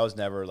 like, I was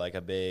never like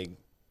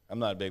I'm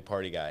not a big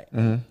party guy.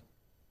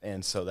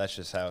 And so that's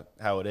just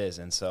how it is.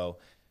 And so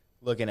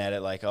looking at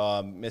it like, oh,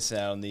 I'm missing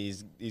out on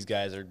these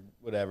guys are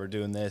whatever,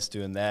 doing this,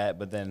 doing that.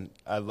 But then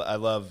I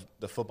love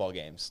the football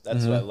games.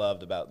 That's what I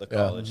loved about the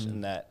college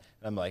and that.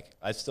 And I'm like,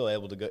 I'm still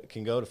able to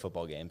can go to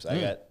football games. I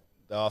got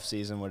the off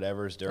season,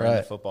 whatever's during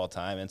the football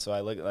time. And so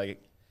I look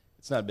like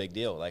it's not a big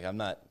deal. Like, I'm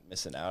not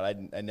missing out.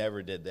 I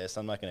never did this.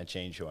 I'm not going to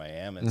change who I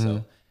am. And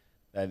so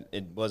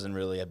it wasn't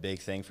really a big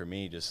thing for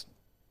me, just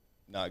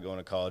not going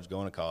to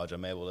college.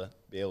 I'm able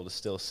to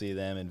still see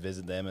them and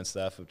visit them and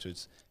stuff, which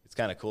is, it's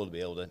kind of cool to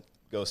be able to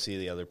go see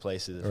the other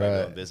places if I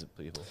go and visit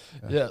people.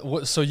 Yeah.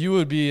 So you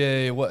would be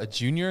a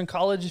junior in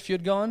college if you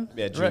had gone?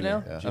 Yeah, junior, right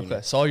now? Yeah. Junior.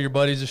 Okay. So all your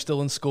buddies are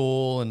still in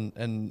school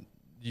and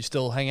you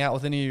still hang out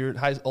with any of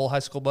your old high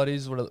school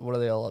buddies? What are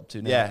they all up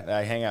to now? Yeah,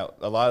 I hang out.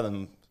 A lot of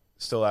them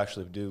still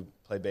actually do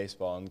play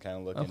baseball and kind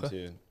of looking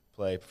to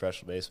play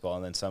professional baseball,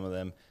 and then some of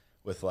them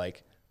with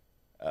like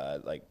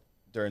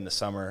during the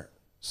summer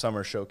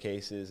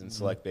showcases and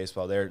select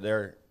baseball,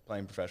 they're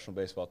playing professional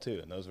baseball too,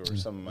 and those were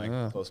some of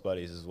my close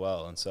buddies as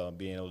well. And so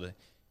being able to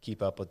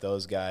keep up with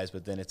those guys,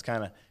 but then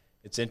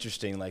it's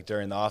interesting, like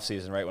during the off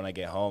season, right when I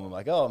get home, I'm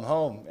like, oh, I'm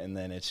home, and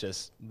then it's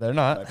just they're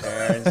not my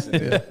parents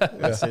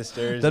and my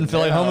sisters. Doesn't feel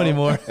like home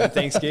anymore. And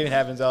Thanksgiving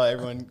happens,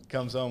 everyone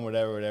comes home,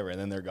 whatever, and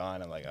then they're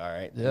gone. I'm like, all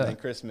right, and then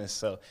Christmas.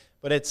 So,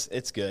 but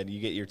it's good. You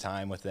get your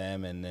time with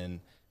them, and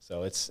then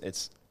so it's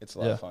a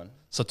lot of fun.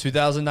 So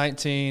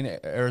 2019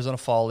 Arizona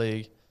Fall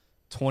League,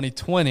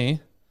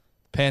 2020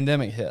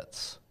 pandemic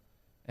hits,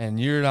 and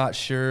you're not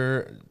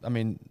sure. I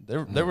mean,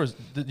 there was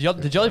did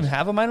y'all even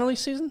have a minor league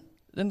season?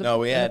 No,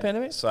 we had. The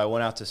pandemic? So I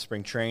went out to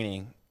spring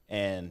training,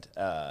 and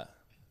I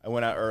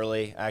went out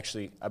early.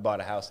 Actually, I bought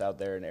a house out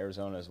there in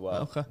Arizona as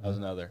well. Okay. That was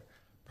another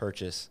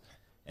purchase,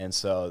 and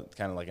so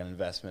kind of like an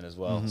investment as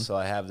well. So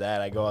I have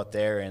that. I go out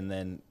there, and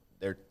then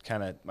they're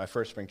kind of my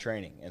first spring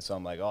training, and so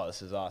I'm like, oh,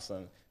 this is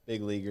awesome.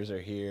 Big leaguers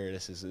are here.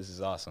 This is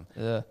awesome.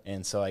 Yeah.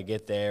 And so I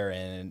get there,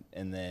 and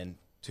then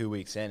 2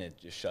 weeks in, it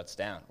just shuts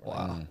down. We're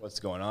Wow. like, what's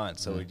going on?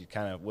 So we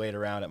kind of wait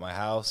around at my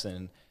house,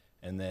 and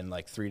then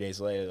like 3 days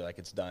later, they're like,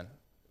 it's done.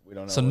 We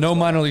don't know. So no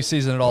minor league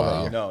season at all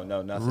that year?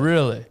 No, nothing.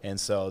 Really? And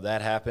so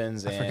that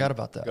happens. I forgot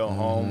about that. Go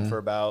home for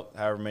about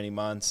however many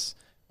months.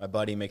 My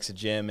buddy makes a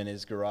gym in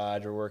his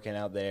garage. We're working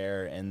out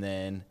there. And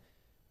then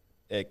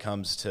it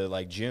comes to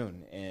like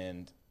June,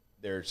 and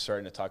they're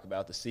starting to talk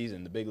about the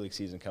season, the big league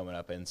season coming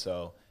up. And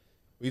so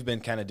we've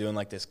been kind of doing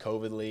like this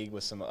COVID league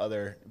with some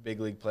other big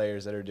league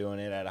players that are doing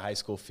it at a high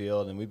school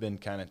field. And we've been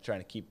kind of trying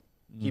to keep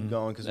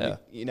going because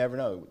you never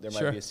know. There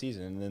might be a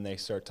season. And then they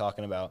start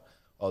talking about,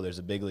 oh, there's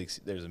a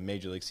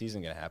major league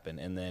season going to happen.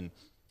 And then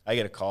I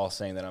get a call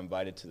saying that I'm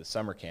invited to the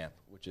summer camp,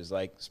 which is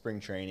like spring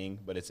training,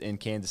 but it's in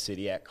Kansas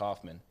City at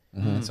Kauffman.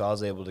 And so I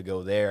was able to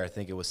go there. I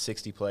think it was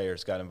 60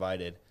 players got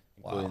invited,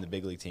 including the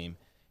big league team.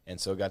 And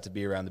so got to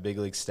be around the big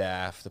league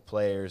staff, the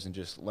players, and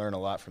just learn a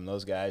lot from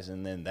those guys.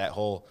 And then that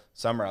whole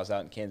summer I was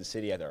out in Kansas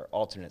City at our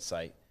alternate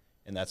site.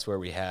 And that's where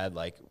we had,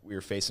 like, we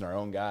were facing our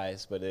own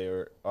guys, but they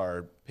were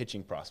our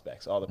pitching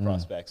prospects, all the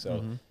prospects.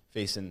 So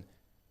facing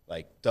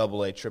like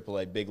AA,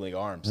 AAA, big league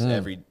arms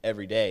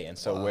every day. And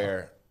so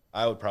where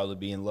I would probably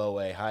be in low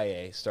A, high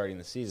A starting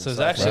the season. So it's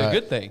actually a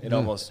good thing. It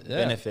almost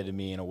benefited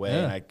me in a way,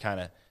 and I kind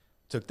of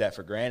took that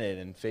for granted,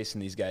 and facing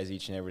these guys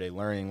each and every day,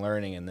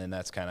 learning, and then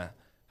that's kind of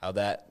how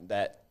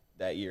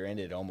that year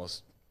ended.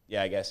 Almost,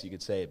 I guess you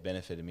could say it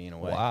benefited me in a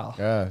way. Wow.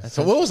 Yeah.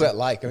 So what was that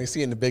like? I mean,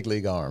 seeing the big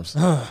league arms.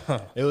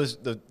 It was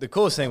the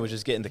coolest thing was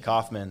just getting to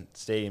Kauffman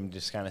Stadium,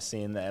 just kind of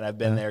seeing that. And I've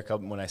been there a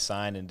couple when I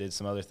signed and did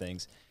some other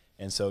things.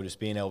 And so just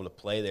being able to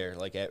play there,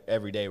 like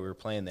every day we were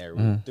playing there.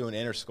 We were doing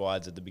inter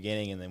squads at the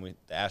beginning, and then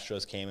the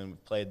Astros came and we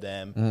played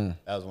them.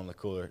 That was one of the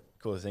cooler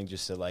things,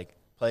 just to like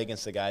play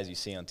against the guys you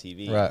see on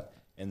TV, right.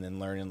 And then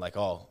learning like,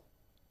 oh,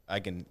 I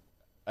can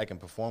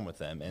perform with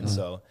them. And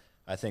so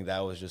I think that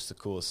was just the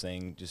coolest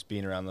thing, just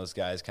being around those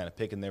guys, kind of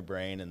picking their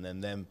brain, and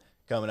then them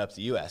coming up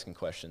to you asking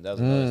questions. That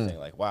was another thing,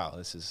 like, wow,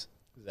 this is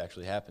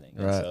actually happening.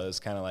 And so it was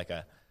kind of like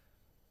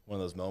one of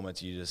those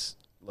moments you just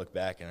look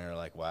back and are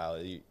like, wow,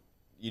 you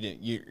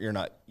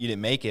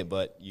didn't make it,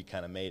 but you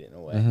kind of made it in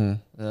a way.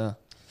 Yeah.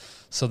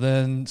 So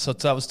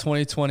that was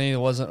 2020. It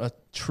wasn't a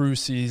true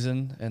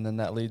season, and then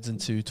that leads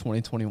into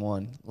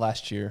 2021.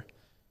 Last year,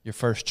 your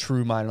first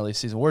true minor league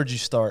season. Where did you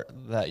start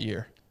that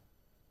year?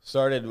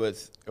 Started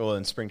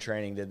in spring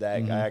training. Did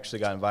that? I actually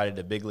got invited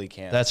to big league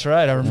camp. That's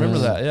right. I remember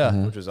that.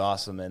 Yeah, which was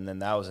awesome. And then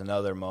that was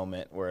another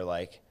moment where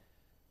like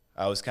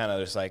I was kind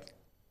of just like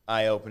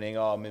eye opening.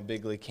 Oh, I'm in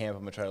big league camp.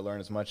 I'm gonna try to learn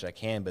as much as I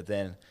can. But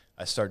then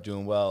I start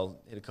doing well,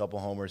 hit a couple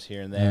homers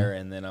here and there,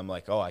 and then I'm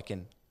like, oh, I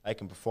can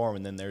perform.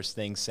 And then there's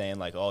things saying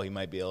like, oh, he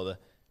might be able to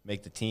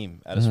make the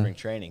team out of spring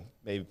training,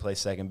 maybe play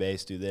second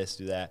base, do this,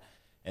 do that.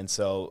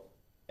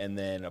 And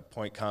then a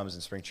point comes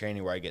in spring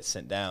training where I get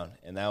sent down,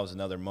 and that was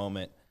another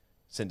moment,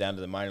 sent down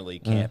to the minor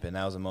league camp, and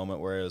that was a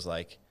moment where it was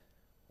like,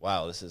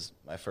 wow, this is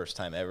my first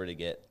time ever to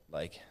get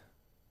like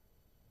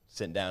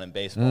sent down in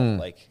baseball,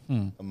 like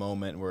a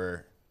moment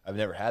where I've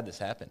never had this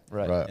happen.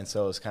 Right. And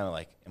so it's kind of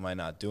like, am I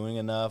not doing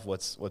enough?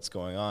 What's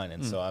going on?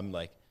 And so I'm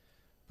like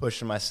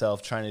pushing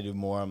myself, trying to do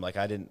more. I'm like,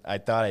 I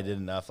thought I did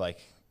enough, like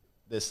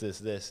this.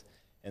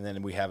 And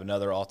then we have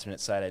another alternate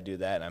site. I do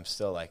that, and I'm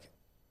still like,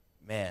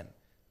 man,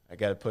 I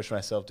got to push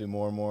myself, do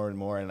more and more and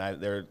more.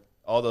 And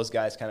all those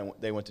guys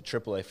they went to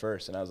AAA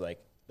first, and I was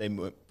like, they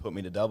put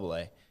me to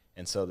AA.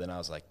 And so then I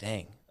was like,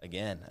 dang,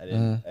 again, I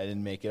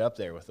didn't make it up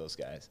there with those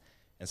guys.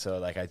 And so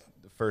like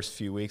the first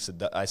few weeks,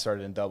 I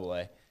started in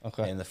AA.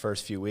 Okay. And the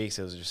first few weeks,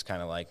 it was just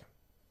kind of like,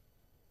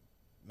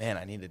 man,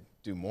 I need to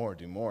do more.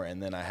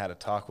 And then I had a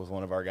talk with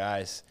one of our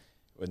guys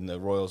in the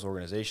Royals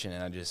organization,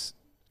 and I just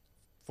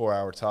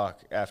 4-hour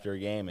talk after a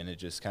game, and it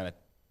just kind of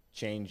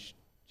changed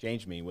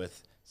me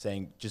with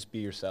saying, just be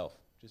yourself,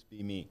 just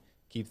be me,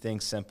 keep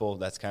things simple.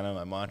 That's kind of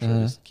my mantra,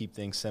 just keep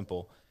things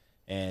simple.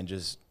 And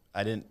just,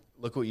 I didn't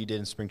look what you did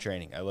in spring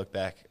training. I look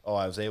back,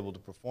 I was able to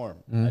perform.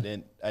 I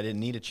didn't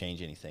need to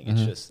change anything.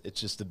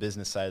 It's just the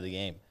business side of the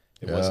game.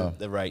 It wasn't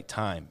the right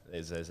time,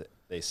 as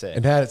they say.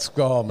 And that's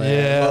man.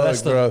 Yeah,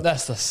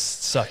 that's the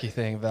sucky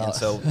thing about. And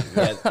so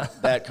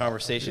that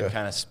conversation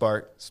kind of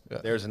sparked.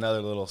 There's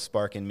another little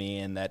spark in me,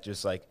 and that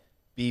just like,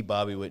 be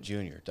Bobby Witt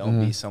Jr. Don't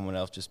be someone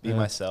else. Just be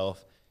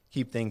myself.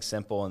 Keep things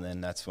simple, and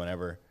then that's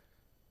whenever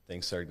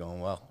things started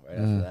going well. Right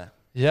after that.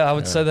 Yeah, I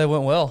would say they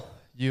went well.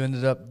 You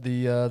ended up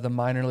the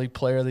minor league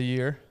player of the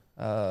year.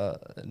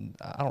 And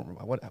I don't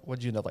remember what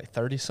did you end up, like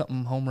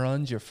 30-something home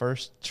runs, your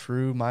first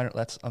true minor.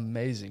 That's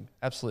amazing.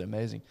 Absolutely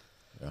amazing.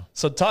 Yeah.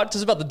 So talk to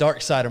us about the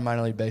dark side of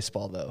minor league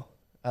baseball, though.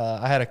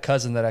 I had a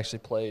cousin that actually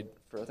played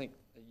for, I think,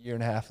 a year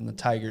and a half in the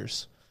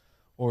Tigers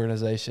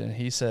organization.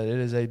 He said it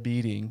is a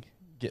beating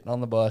getting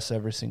on the bus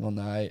every single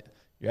night.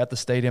 You're at the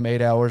stadium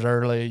 8 hours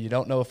early. You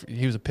don't know if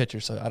he was a pitcher,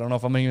 so I don't know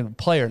if I'm even going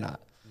to play or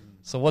not.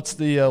 So what's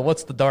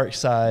the dark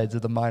sides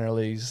of the minor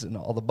leagues and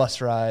all the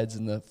bus rides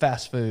and the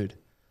fast food?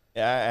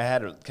 Yeah, I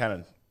had a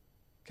kind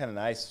of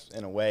nice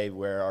in a way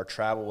where our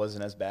travel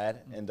wasn't as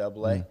bad in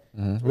AA.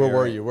 Where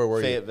were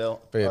you?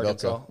 Fayetteville,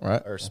 Arkansas,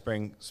 right? Or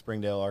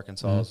Springdale,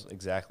 Arkansas,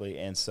 exactly.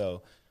 And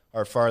so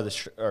our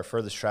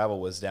furthest travel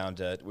was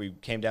we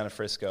came down to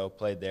Frisco,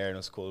 played there, and it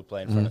was cool to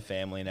play in front of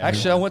family and everyone.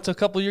 Actually, I went to a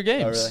couple of your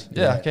games. Oh,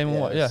 really? Yeah, I came and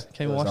watched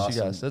awesome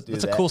you guys. to do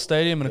It's a that. cool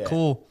stadium and a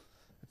cool.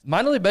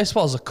 Minor league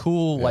baseball is a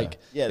cool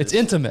it's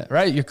intimate,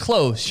 right? You're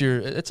close.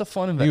 It's a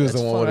fun event. He was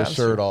it's the a one fun with his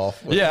shirt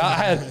off. Yeah,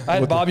 I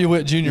had Bobby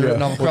Witt Jr.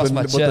 written all across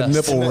my chest.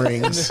 With the nipple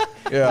rings.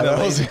 Yeah,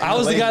 I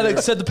was the guy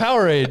that said the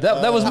Powerade.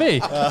 That was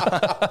me.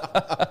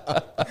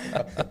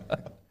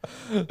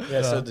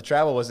 Yeah, so the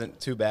travel wasn't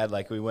too bad.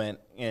 Like we went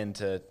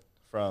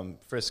from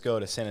Frisco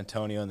to San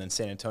Antonio and then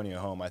San Antonio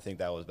home. I think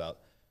that was about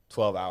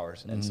 12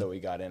 hours. And so we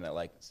got in at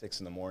like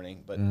 6 a.m.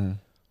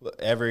 But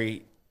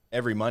every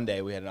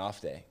Monday we had an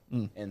off day.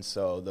 And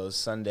so those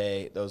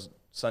Sunday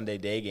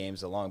day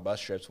games, the long bus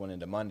trips went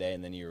into Monday,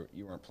 and then you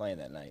weren't playing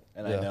that night.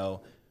 And I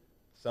know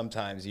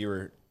sometimes you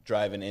were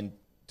driving in,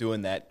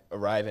 doing that,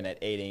 arriving at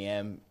 8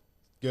 a.m.,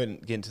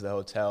 getting to the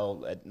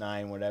hotel at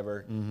 9,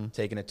 whatever,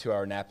 taking a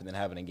 2-hour nap, and then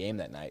having a game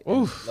that night.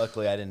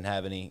 Luckily, I didn't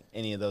have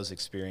any of those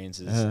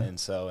experiences,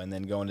 and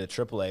then going to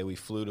AAA, we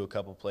flew to a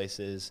couple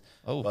places.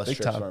 Bus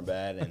trips weren't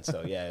bad, and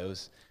so it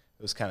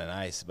was kind of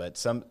nice. But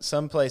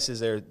some places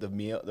there,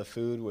 the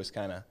food was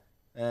kind of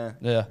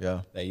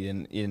that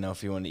you didn't know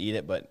if you wanted to eat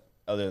it. But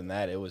other than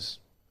that, it was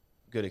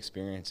good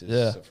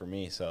experiences for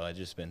me. So I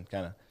just been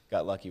kind of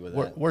got lucky with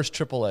that. Where's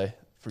AAA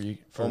for you?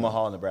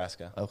 Omaha,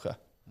 Nebraska. Okay.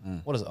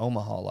 What is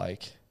Omaha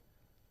like?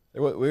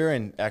 We were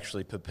in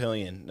actually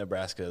Papillion,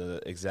 Nebraska,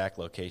 the exact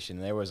location.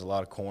 There was a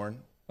lot of corn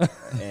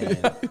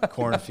and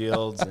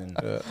cornfields and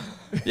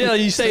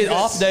you say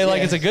off day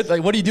like it's a good.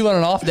 Like, what do you do on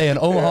an off day in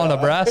Omaha,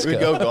 Nebraska? We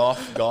go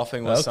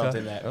golfing was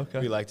something that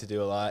we like to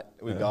do a lot.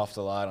 We golfed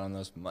a lot on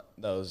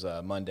those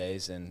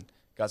Mondays and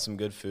got some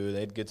good food.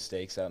 They had good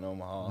steaks out in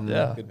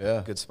Omaha.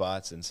 Good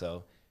spots, and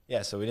so we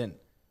didn't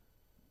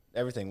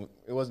everything.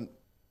 It wasn't.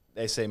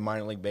 They say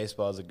minor league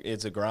baseball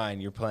it's a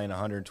grind. You're playing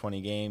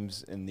 120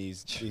 games in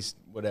these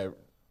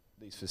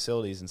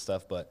facilities and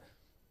stuff, but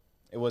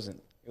it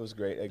wasn't. It was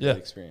great. Good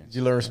experience. Did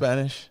you learn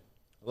Spanish?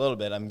 A little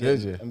bit. I'm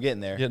getting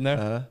there. Getting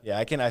there? Yeah,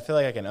 I feel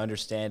like I can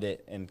understand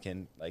it and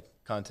can like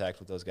contact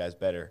with those guys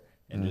better,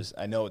 and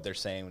I know what they're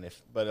saying.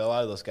 But a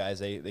lot of those guys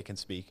they can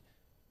speak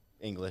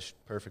English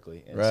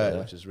perfectly,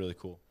 which is really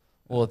cool.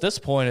 Well, at this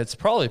point, it's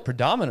probably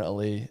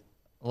predominantly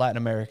Latin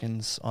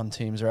Americans on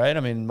teams, right? I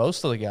mean,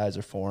 most of the guys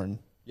are foreign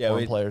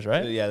players,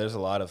 right? Yeah, there's a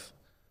lot of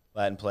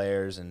Latin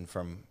players and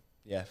from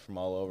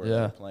all over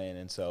that are playing,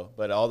 and so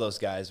but all those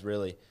guys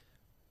really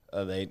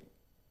they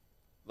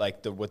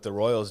like what the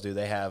Royals do.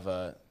 They have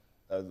a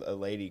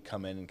lady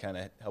come in and kind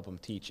of help them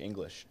teach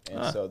English,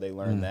 and so they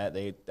learn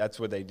that's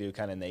what they do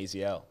kind of in the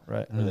AZL,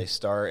 right? Where they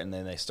start and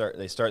then they start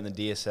in the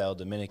DSL,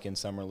 Dominican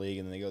Summer League,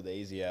 and then they go to the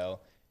AZL.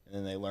 And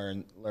then they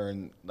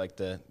learn like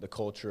the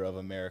culture of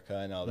America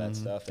and all that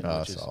stuff. And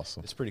that's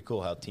awesome. It's pretty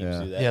cool how teams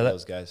do that. Yeah,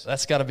 those guys.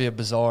 That's got to be a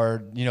bizarre,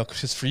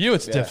 because for you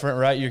it's different,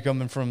 right? You're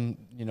coming from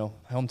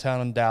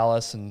hometown in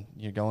Dallas, and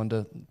you're going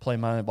to play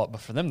minor league ball,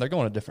 but for them they're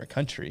going to a different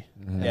country.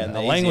 And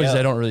a language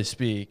they don't really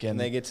speak. And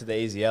they get to the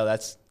AZL,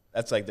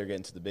 that's like they're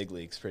getting to the big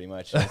leagues pretty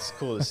much. It's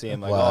cool to see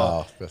them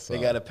like, they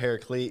got a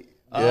paraclete.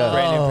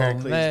 Brand new pair of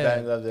cleats,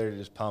 batting glove. They're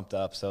just pumped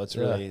up. So it's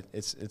really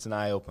it's an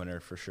eye opener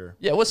for sure.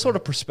 Yeah, what sort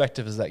of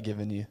perspective has that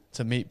given you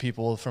to meet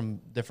people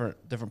from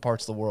different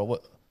parts of the world?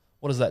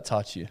 What has that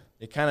taught you?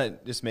 It kind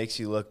of just makes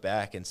you look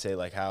back and say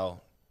like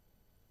how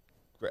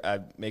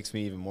makes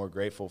me even more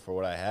grateful for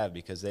what I have,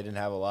 because they didn't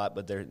have a lot,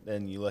 but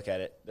then you look at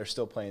it, they're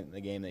still playing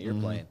the game that you're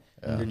playing.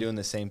 You're doing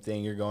the same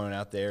thing. You're going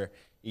out there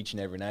each and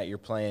every night. You're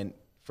playing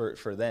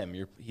for them.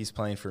 He's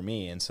playing for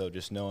me, and so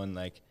just knowing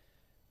like.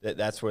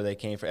 That's where they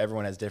came from.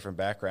 Everyone has different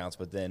backgrounds,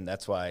 but then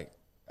that's why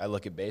I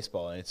look at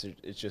baseball, and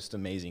it's just an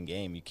amazing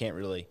game. You can't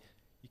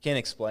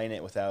explain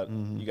it without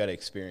you got to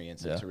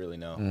experience it to really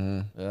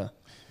know. Yeah,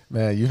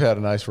 man, you've had a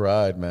nice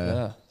ride, man.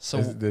 Yeah,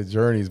 so the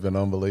journey's been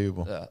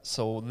unbelievable. Yeah.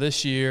 So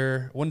this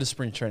year, when does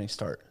spring training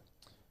start?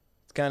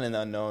 It's kind of an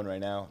unknown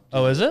right now.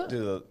 Is it?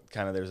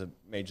 There's a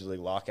major league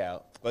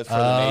lockout, but for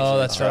the major league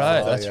that's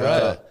right. That's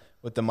right.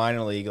 With the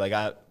minor league,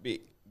 like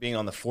being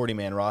on the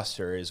 40-man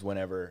roster is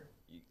whenever.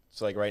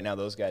 So, like, right now,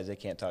 those guys, they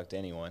can't talk to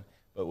anyone.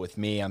 But with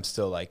me, I'm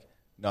still, like,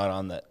 not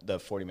on the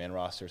 40-man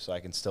roster, so I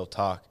can still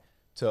talk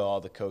to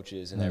all the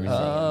coaches and everything.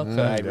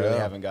 I really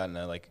haven't gotten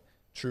a, like,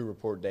 true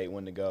report date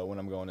when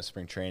I'm going to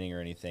spring training or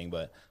anything.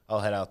 But I'll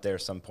head out there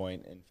some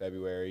point in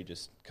February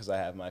just because I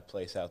have my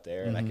place out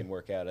there and I can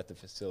work out at the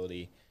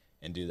facility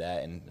and do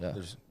that. And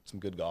there's some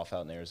good golf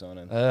out in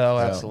Arizona. Oh,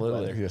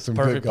 absolutely. Yeah, some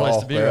perfect good golf,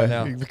 place to be man. right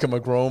now. You've become a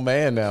grown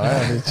man now,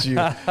 haven't you?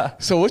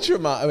 So what's your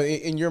mind? I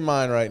mean, in your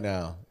mind right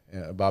now?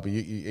 Yeah, Bobby,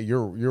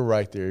 you're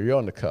right there. You're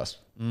on the cusp,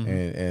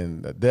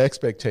 and the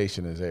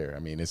expectation is there. I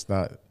mean,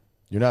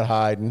 you're not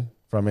hiding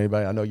from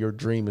anybody. I know your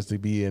dream is to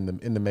be in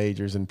the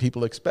majors, and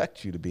people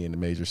expect you to be in the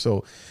majors.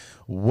 So,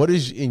 what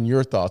is in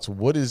your thoughts?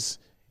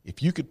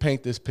 If you could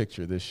paint this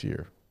picture this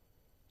year?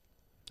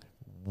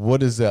 What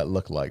does that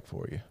look like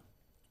for you?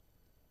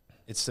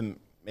 It's to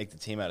make the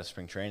team out of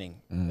spring training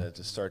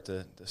to start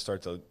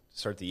the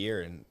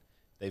year, and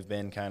they've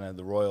been kind of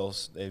the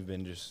Royals. They've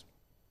been just.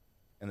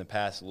 In the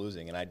past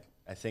losing, and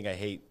I think I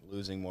hate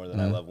losing more than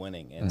I love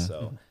winning. And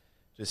so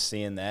just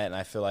seeing that, and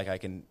I feel like I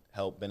can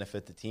help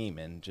benefit the team,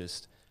 and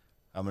just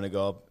I'm going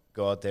to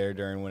go out there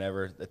during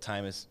whenever the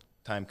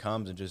time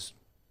comes and just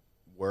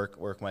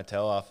work my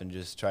tail off and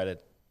just try to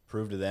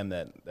prove to them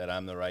that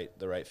I'm the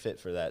right fit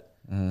for that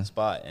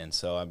spot. And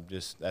so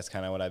that's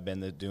kind of what I've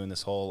been doing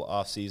this whole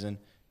off season,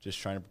 just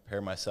trying to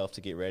prepare myself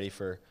to get ready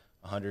for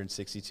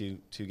 162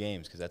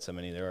 games, because that's how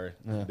many there are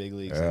in the big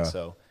leagues. And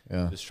so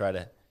just try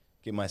to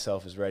get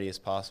myself as ready as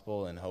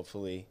possible, and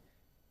hopefully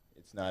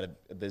it's not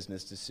a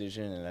business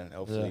decision, and then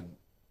hopefully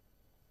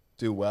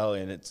do well.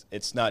 And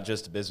it's not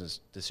just a business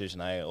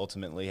decision. I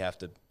ultimately have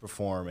to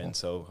perform, and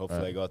so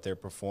hopefully I go out there,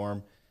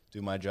 perform,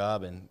 do my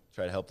job, and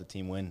try to help the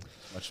team win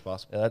as much as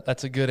possible. Yeah,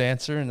 that's a good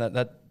answer, and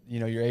that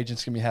your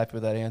agent's gonna be happy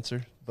with that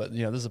answer. But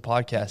this is a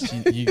podcast.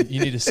 You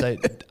need to say,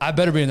 I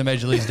better be in the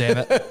major leagues, damn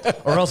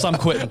it, or else I'm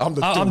quitting. I'm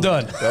done. I'm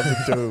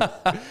the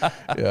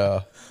dude.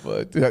 Yeah,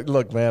 but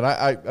look, man,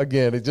 I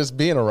again, it's just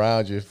being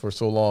around you for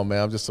so long,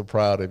 man. I'm just so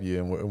proud of you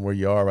and where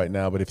you are right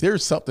now. But if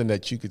there's something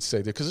that you could say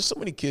there, because there's so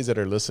many kids that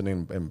are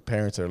listening and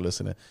parents that are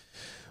listening,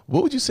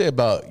 what would you say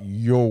about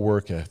your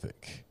work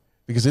ethic?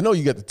 Because I know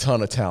you got a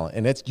ton of talent,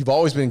 and you've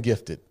always been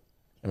gifted.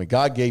 I mean,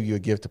 God gave you a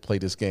gift to play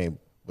this game.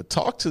 But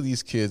talk to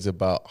these kids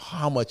about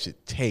how much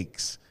it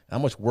takes, how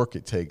much work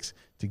it takes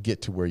to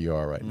get to where you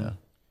are right now.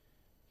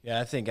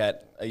 Yeah, I think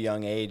at a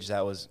young age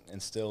that was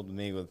instilled in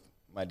me with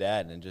my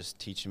dad, and just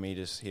teaching me,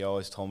 he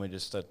always told me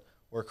just to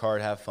work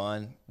hard, have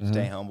fun,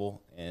 stay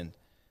humble. And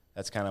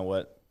that's kind of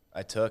what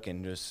I took,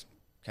 and just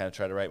kind of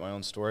try to write my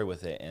own story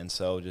with it. And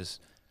so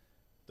just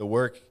the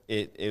work,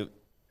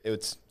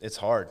 it's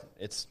hard.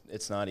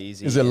 It's not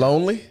easy. Is it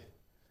lonely?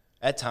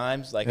 At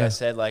times, I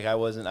said,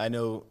 I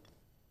know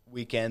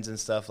weekends and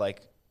stuff,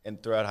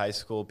 and throughout high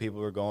school, people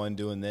were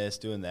doing this,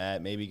 doing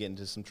that, maybe getting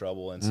into some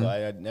trouble. And so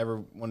I never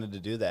wanted to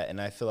do that.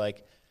 And I feel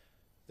like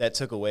that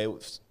took away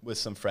with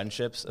some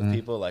friendships of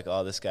people,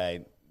 this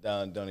guy,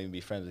 don't even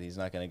be friends with him. He's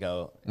not going to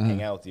go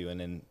hang out with you.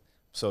 And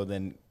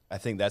then I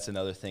think that's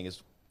another thing,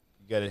 is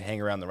you got to hang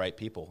around the right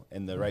people,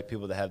 and the right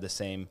people that have the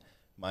same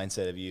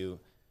mindset of you,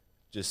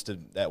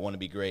 that want to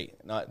be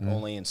great, not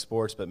only in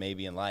sports, but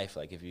maybe in life.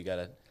 Like if you got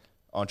an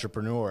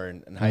entrepreneur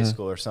in high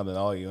school or something,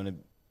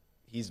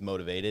 he's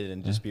motivated,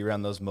 and just be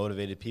around those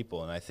motivated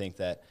people. And I think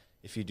that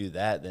if you do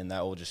that, then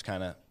that will just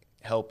kind of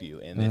help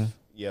you. And if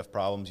you have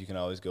problems, you can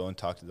always go and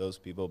talk to those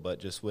people. But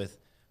just with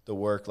the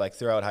work,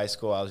 throughout high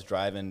school, I was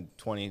driving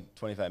 20,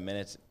 25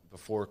 minutes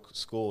before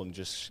school and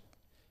just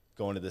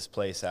going to this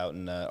place out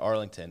in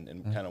Arlington,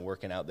 and kind of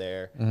working out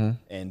there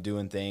and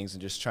doing things,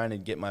 and just trying to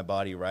get my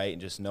body right, and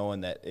just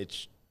knowing that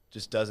it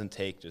just doesn't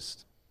take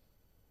just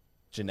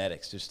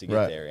genetics just to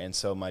get there. And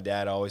so my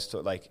dad always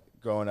told,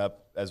 growing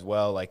up as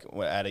well,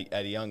 at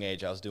a young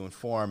age, I was doing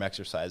forearm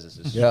exercises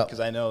because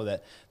I know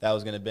that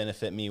was going to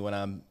benefit me when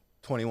I'm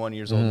 21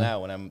 years old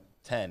now, when I'm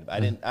 10. I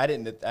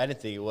didn't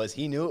think it was.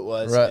 He knew it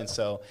was, and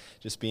so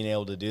just being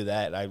able to do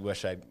that, I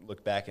wish I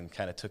looked back and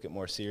kind of took it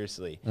more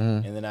seriously.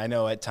 And then I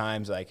know at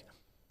times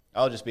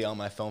I'll just be on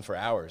my phone for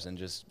hours and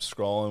just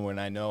scrolling when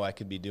I know I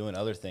could be doing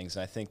other things.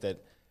 And I think that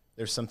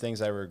there's some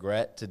things I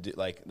regret to do,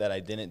 that I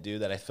didn't do,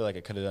 that I feel like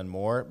I could have done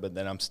more, but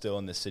then I'm still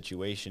in this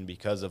situation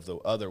because of the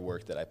other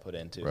work that I put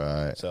into.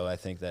 Right. So I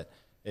think that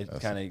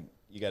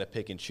you got to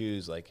pick and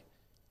choose,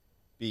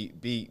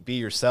 be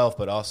yourself,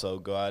 but also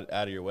go out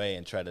of your way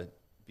and try to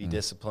be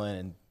disciplined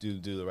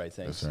and do the right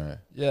things. That's right.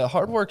 Yeah,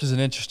 hard work is an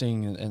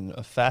interesting and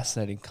a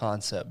fascinating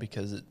concept,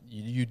 because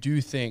you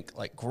do think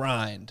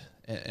grind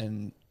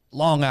and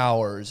long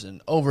hours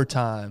and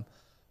overtime,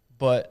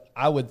 but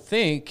I would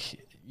think,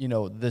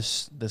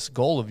 this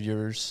goal of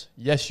yours,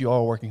 yes, you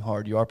are working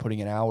hard, you are putting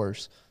in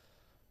hours,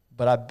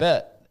 but I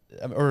bet,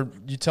 or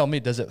you tell me,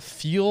 does it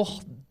feel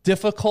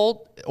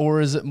difficult, or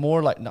is it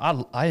more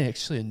no, I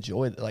actually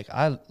enjoy it.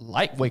 I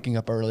like waking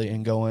up early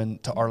and going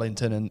to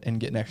Arlington and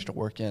getting extra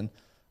work in.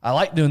 I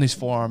like doing these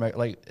forearm,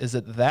 is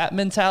it that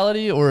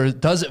mentality, or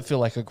does it feel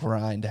like a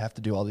grind to have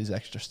to do all these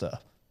extra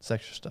stuff?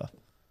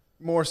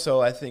 More so,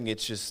 I think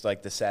it's just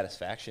the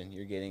satisfaction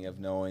you're getting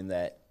of knowing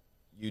that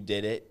you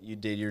did it, you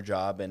did your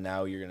job, and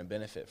now you're going to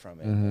benefit from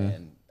it.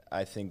 And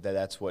I think that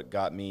that's what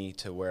got me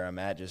to where I'm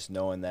at, just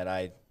knowing that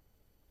I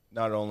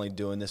not only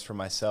doing this for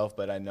myself,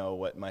 but I know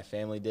what my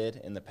family did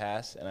in the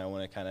past, and I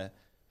want to kind of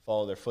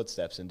follow their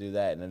footsteps and do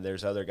that. And then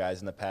there's other guys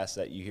in the past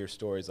that you hear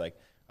stories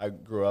I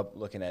grew up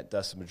looking at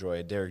Dustin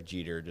Pedroia, Derek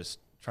Jeter, just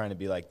trying to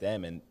be like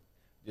them, and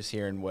just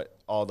hearing what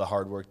all the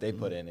hard work they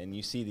put in. And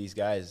you see these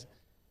guys,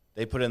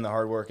 they put in the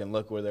hard work, and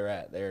look where they're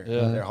at.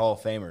 They're Hall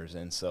of Famers.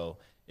 And so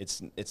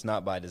it's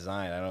not by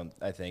design.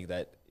 I think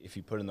that if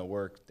you put in the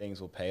work, things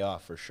will pay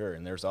off for sure.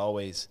 And there's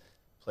always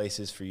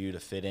places for you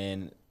to fit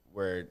in,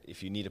 where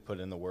if you need to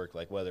put in the work,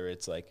 whether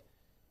it's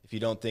if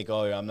you don't think,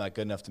 I'm not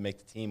good enough to make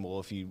the team,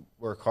 well, if you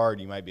work hard,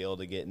 you might be able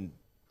to get in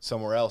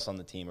somewhere else on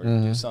the team, or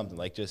do something.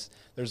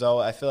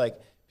 I feel like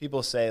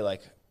people say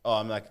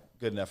I'm not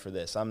good enough for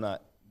this, I'm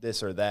not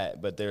this or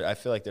that, but I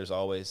feel like there's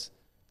always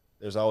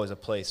a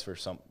place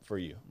for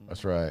you.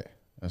 That's right.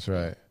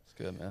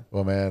 good, man.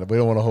 Well, man, we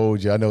don't want to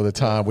hold you. I know the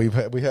time we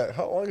had.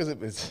 How long is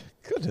it? It's,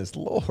 goodness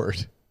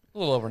Lord. A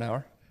little over an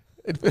hour.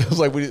 It feels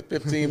like we did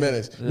 15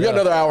 minutes. We got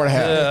another hour and a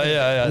half.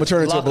 Yeah. I'm going to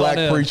turn into a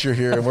black preacher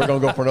here, and we're going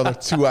to go for another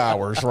 2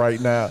 hours right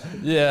now.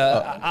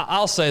 Yeah,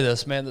 I'll say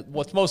this, man.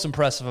 What's most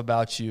impressive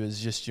about you is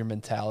just your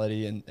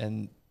mentality,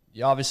 and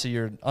obviously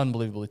you're an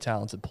unbelievably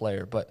talented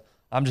player, but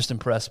I'm just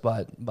impressed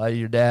by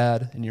your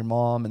dad and your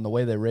mom and the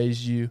way they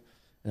raised you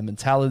and the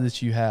mentality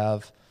that you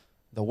have,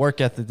 the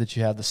work ethic that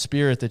you have, the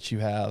spirit that you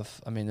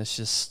have. I mean, it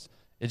just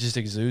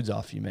exudes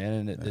off you,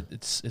 man, and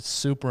it's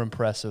super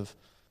impressive.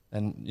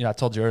 And, I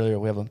told you earlier,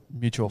 we have a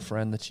mutual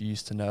friend that you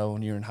used to know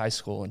when you were in high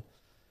school, and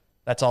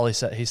that's all he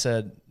said. He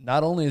said,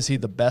 not only is he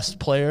the best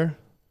player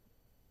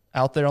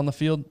out there on the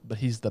field, but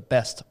he's the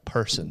best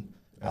person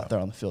out there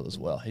on the field as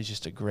well. He's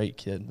just a great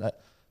kid.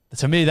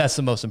 To me, that's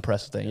the most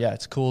impressive thing. Yeah,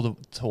 it's cool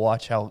to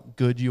watch how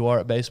good you are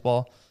at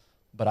baseball,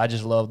 but I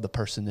just love the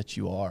person that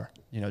you are.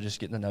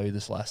 Just getting to know you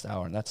this last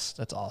hour, and that's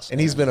awesome.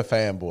 And he's been a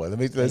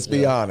fanboy. Let's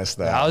be honest,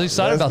 though. I was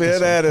excited about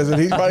this. And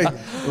he's probably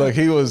look.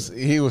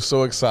 He was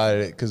so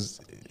excited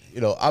because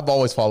I've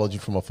always followed you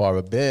from afar,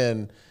 but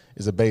Ben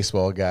is a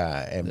baseball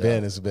guy, and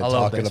Ben has been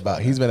talking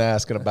about. He's been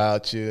asking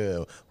about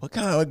you. What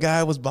kind of a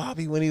guy was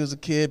Bobby when he was a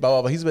kid? Blah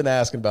blah blah. He's been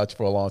asking about you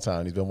for a long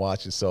time. He's been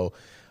watching, so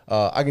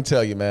I can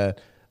tell you, man.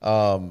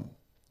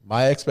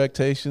 My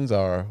expectations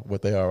are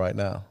what they are right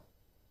now.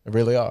 They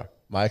really are.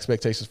 My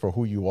expectations for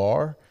who you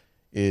are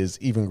is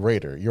even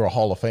greater. You're a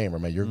Hall of Famer,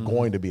 man. You're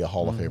going to be a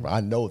Hall of Famer.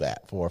 I know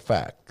that for a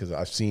fact because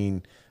I've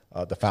seen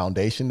the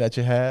foundation that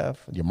you have.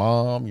 Your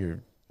mom,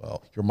 your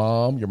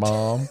mom.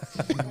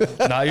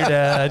 Not your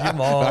dad, your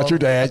mom. Not your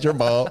dad, your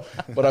mom.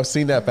 But I've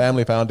seen that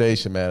family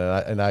foundation,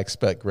 man, and I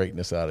expect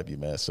greatness out of you,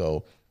 man.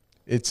 So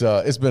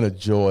it's been a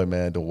joy,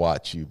 man, to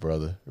watch you,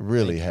 brother. It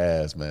really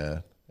has,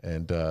 man.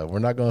 And we're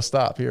not going to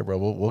stop here, bro.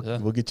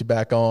 We'll get you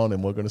back on,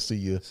 and we're going to see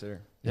you. Yes,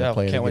 sir. Yeah,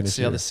 we can't wait to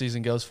see how the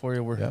season goes for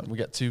you. We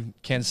got 2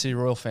 Kansas City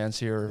Royal fans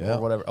here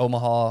or whatever.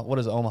 Omaha. What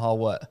is it? Omaha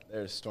what?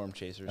 They're Storm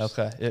Chasers.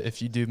 Okay.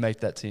 If you do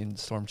make that team,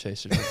 Storm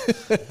Chasers,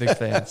 big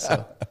fans.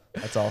 So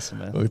that's awesome,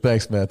 man. Well,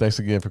 thanks, man. Thanks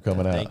again for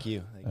coming out. Thank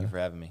you. Thank you for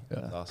having me.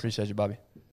 Awesome. Appreciate you, Bobby.